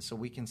 And so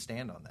we can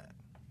stand on that.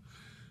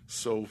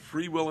 So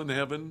free will in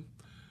heaven,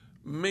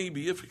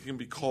 maybe if it can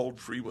be called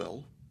free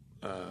will.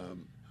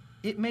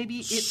 It may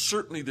be.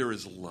 Certainly there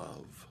is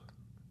love.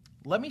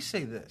 Let me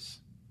say this.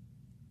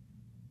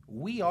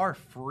 We are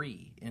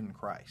free in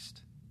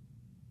Christ.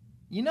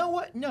 You know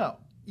what? No.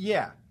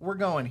 Yeah, we're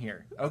going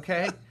here,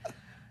 okay?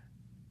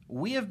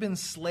 We have been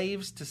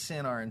slaves to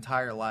sin our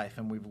entire life,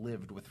 and we've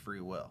lived with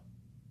free will.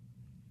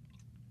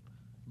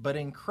 But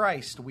in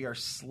Christ, we are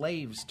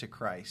slaves to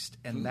Christ,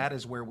 and that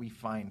is where we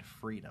find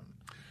freedom.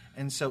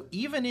 And so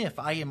even if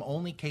I am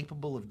only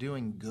capable of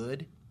doing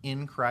good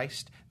in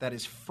Christ, that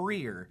is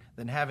freer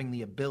than having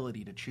the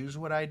ability to choose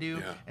what I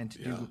do and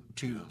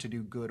to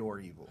do good or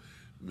evil.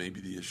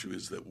 Maybe the issue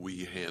is that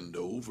we hand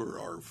over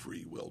our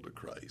free will to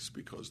Christ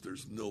because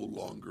there's no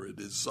longer a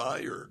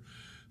desire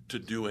to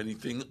do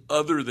anything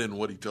other than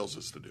what he tells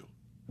us to do.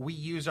 We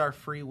use our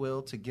free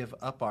will to give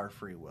up our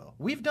free will.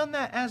 We've done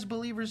that as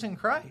believers in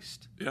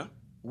Christ. Yeah.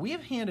 We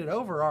have handed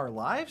over our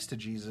lives to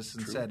Jesus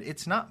and said,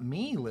 it's not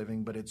me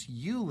living, but it's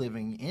you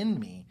living in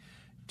me.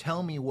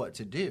 Tell me what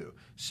to do.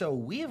 So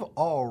we've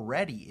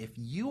already, if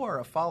you are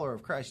a follower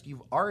of Christ,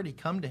 you've already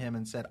come to him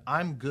and said,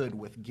 I'm good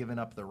with giving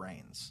up the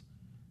reins.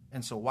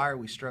 And so why are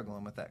we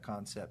struggling with that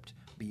concept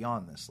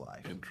beyond this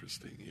life?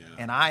 Interesting, yeah.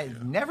 And I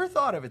never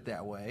thought of it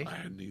that way. I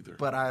hadn't either.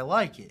 But I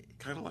like it.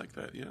 Kind of like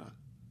that, yeah.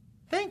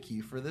 Thank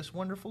you for this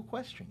wonderful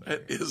question, Gary.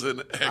 That is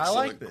an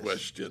excellent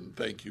question.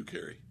 Thank you,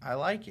 Carrie. I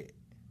like it.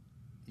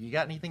 You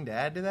got anything to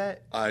add to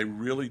that? I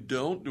really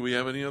don't. Do we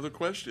have any other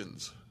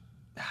questions?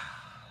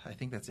 I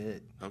think that's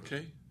it.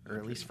 Okay. Or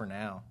at least for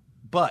now.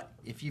 But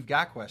if you've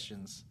got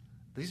questions,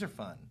 these are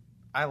fun.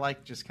 I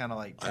like just kind of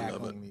like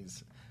tackling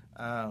these.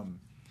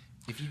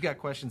 If you've got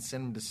questions,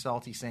 send them to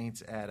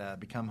saltysaints at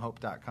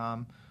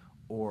becomehope.com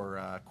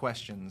or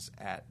questions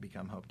at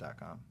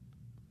becomehope.com.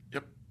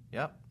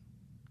 Yep.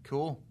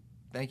 Cool.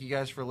 Thank you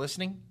guys for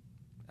listening.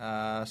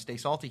 Stay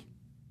salty.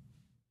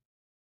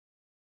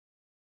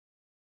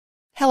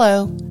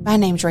 Hello, my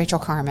name's Rachel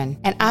Carmen,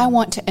 and I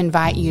want to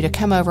invite you to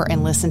come over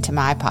and listen to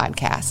my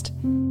podcast.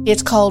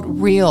 It's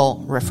called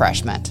Real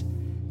Refreshment.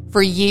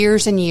 For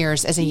years and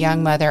years as a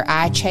young mother,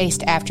 I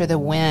chased after the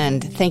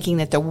wind, thinking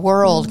that the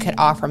world could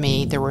offer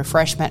me the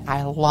refreshment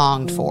I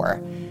longed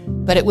for.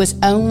 But it was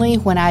only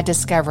when I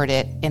discovered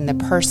it in the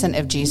person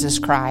of Jesus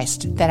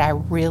Christ that I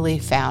really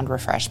found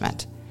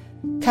refreshment.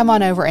 Come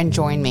on over and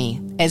join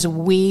me as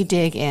we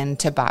dig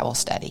into Bible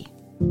study.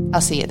 I'll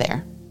see you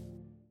there.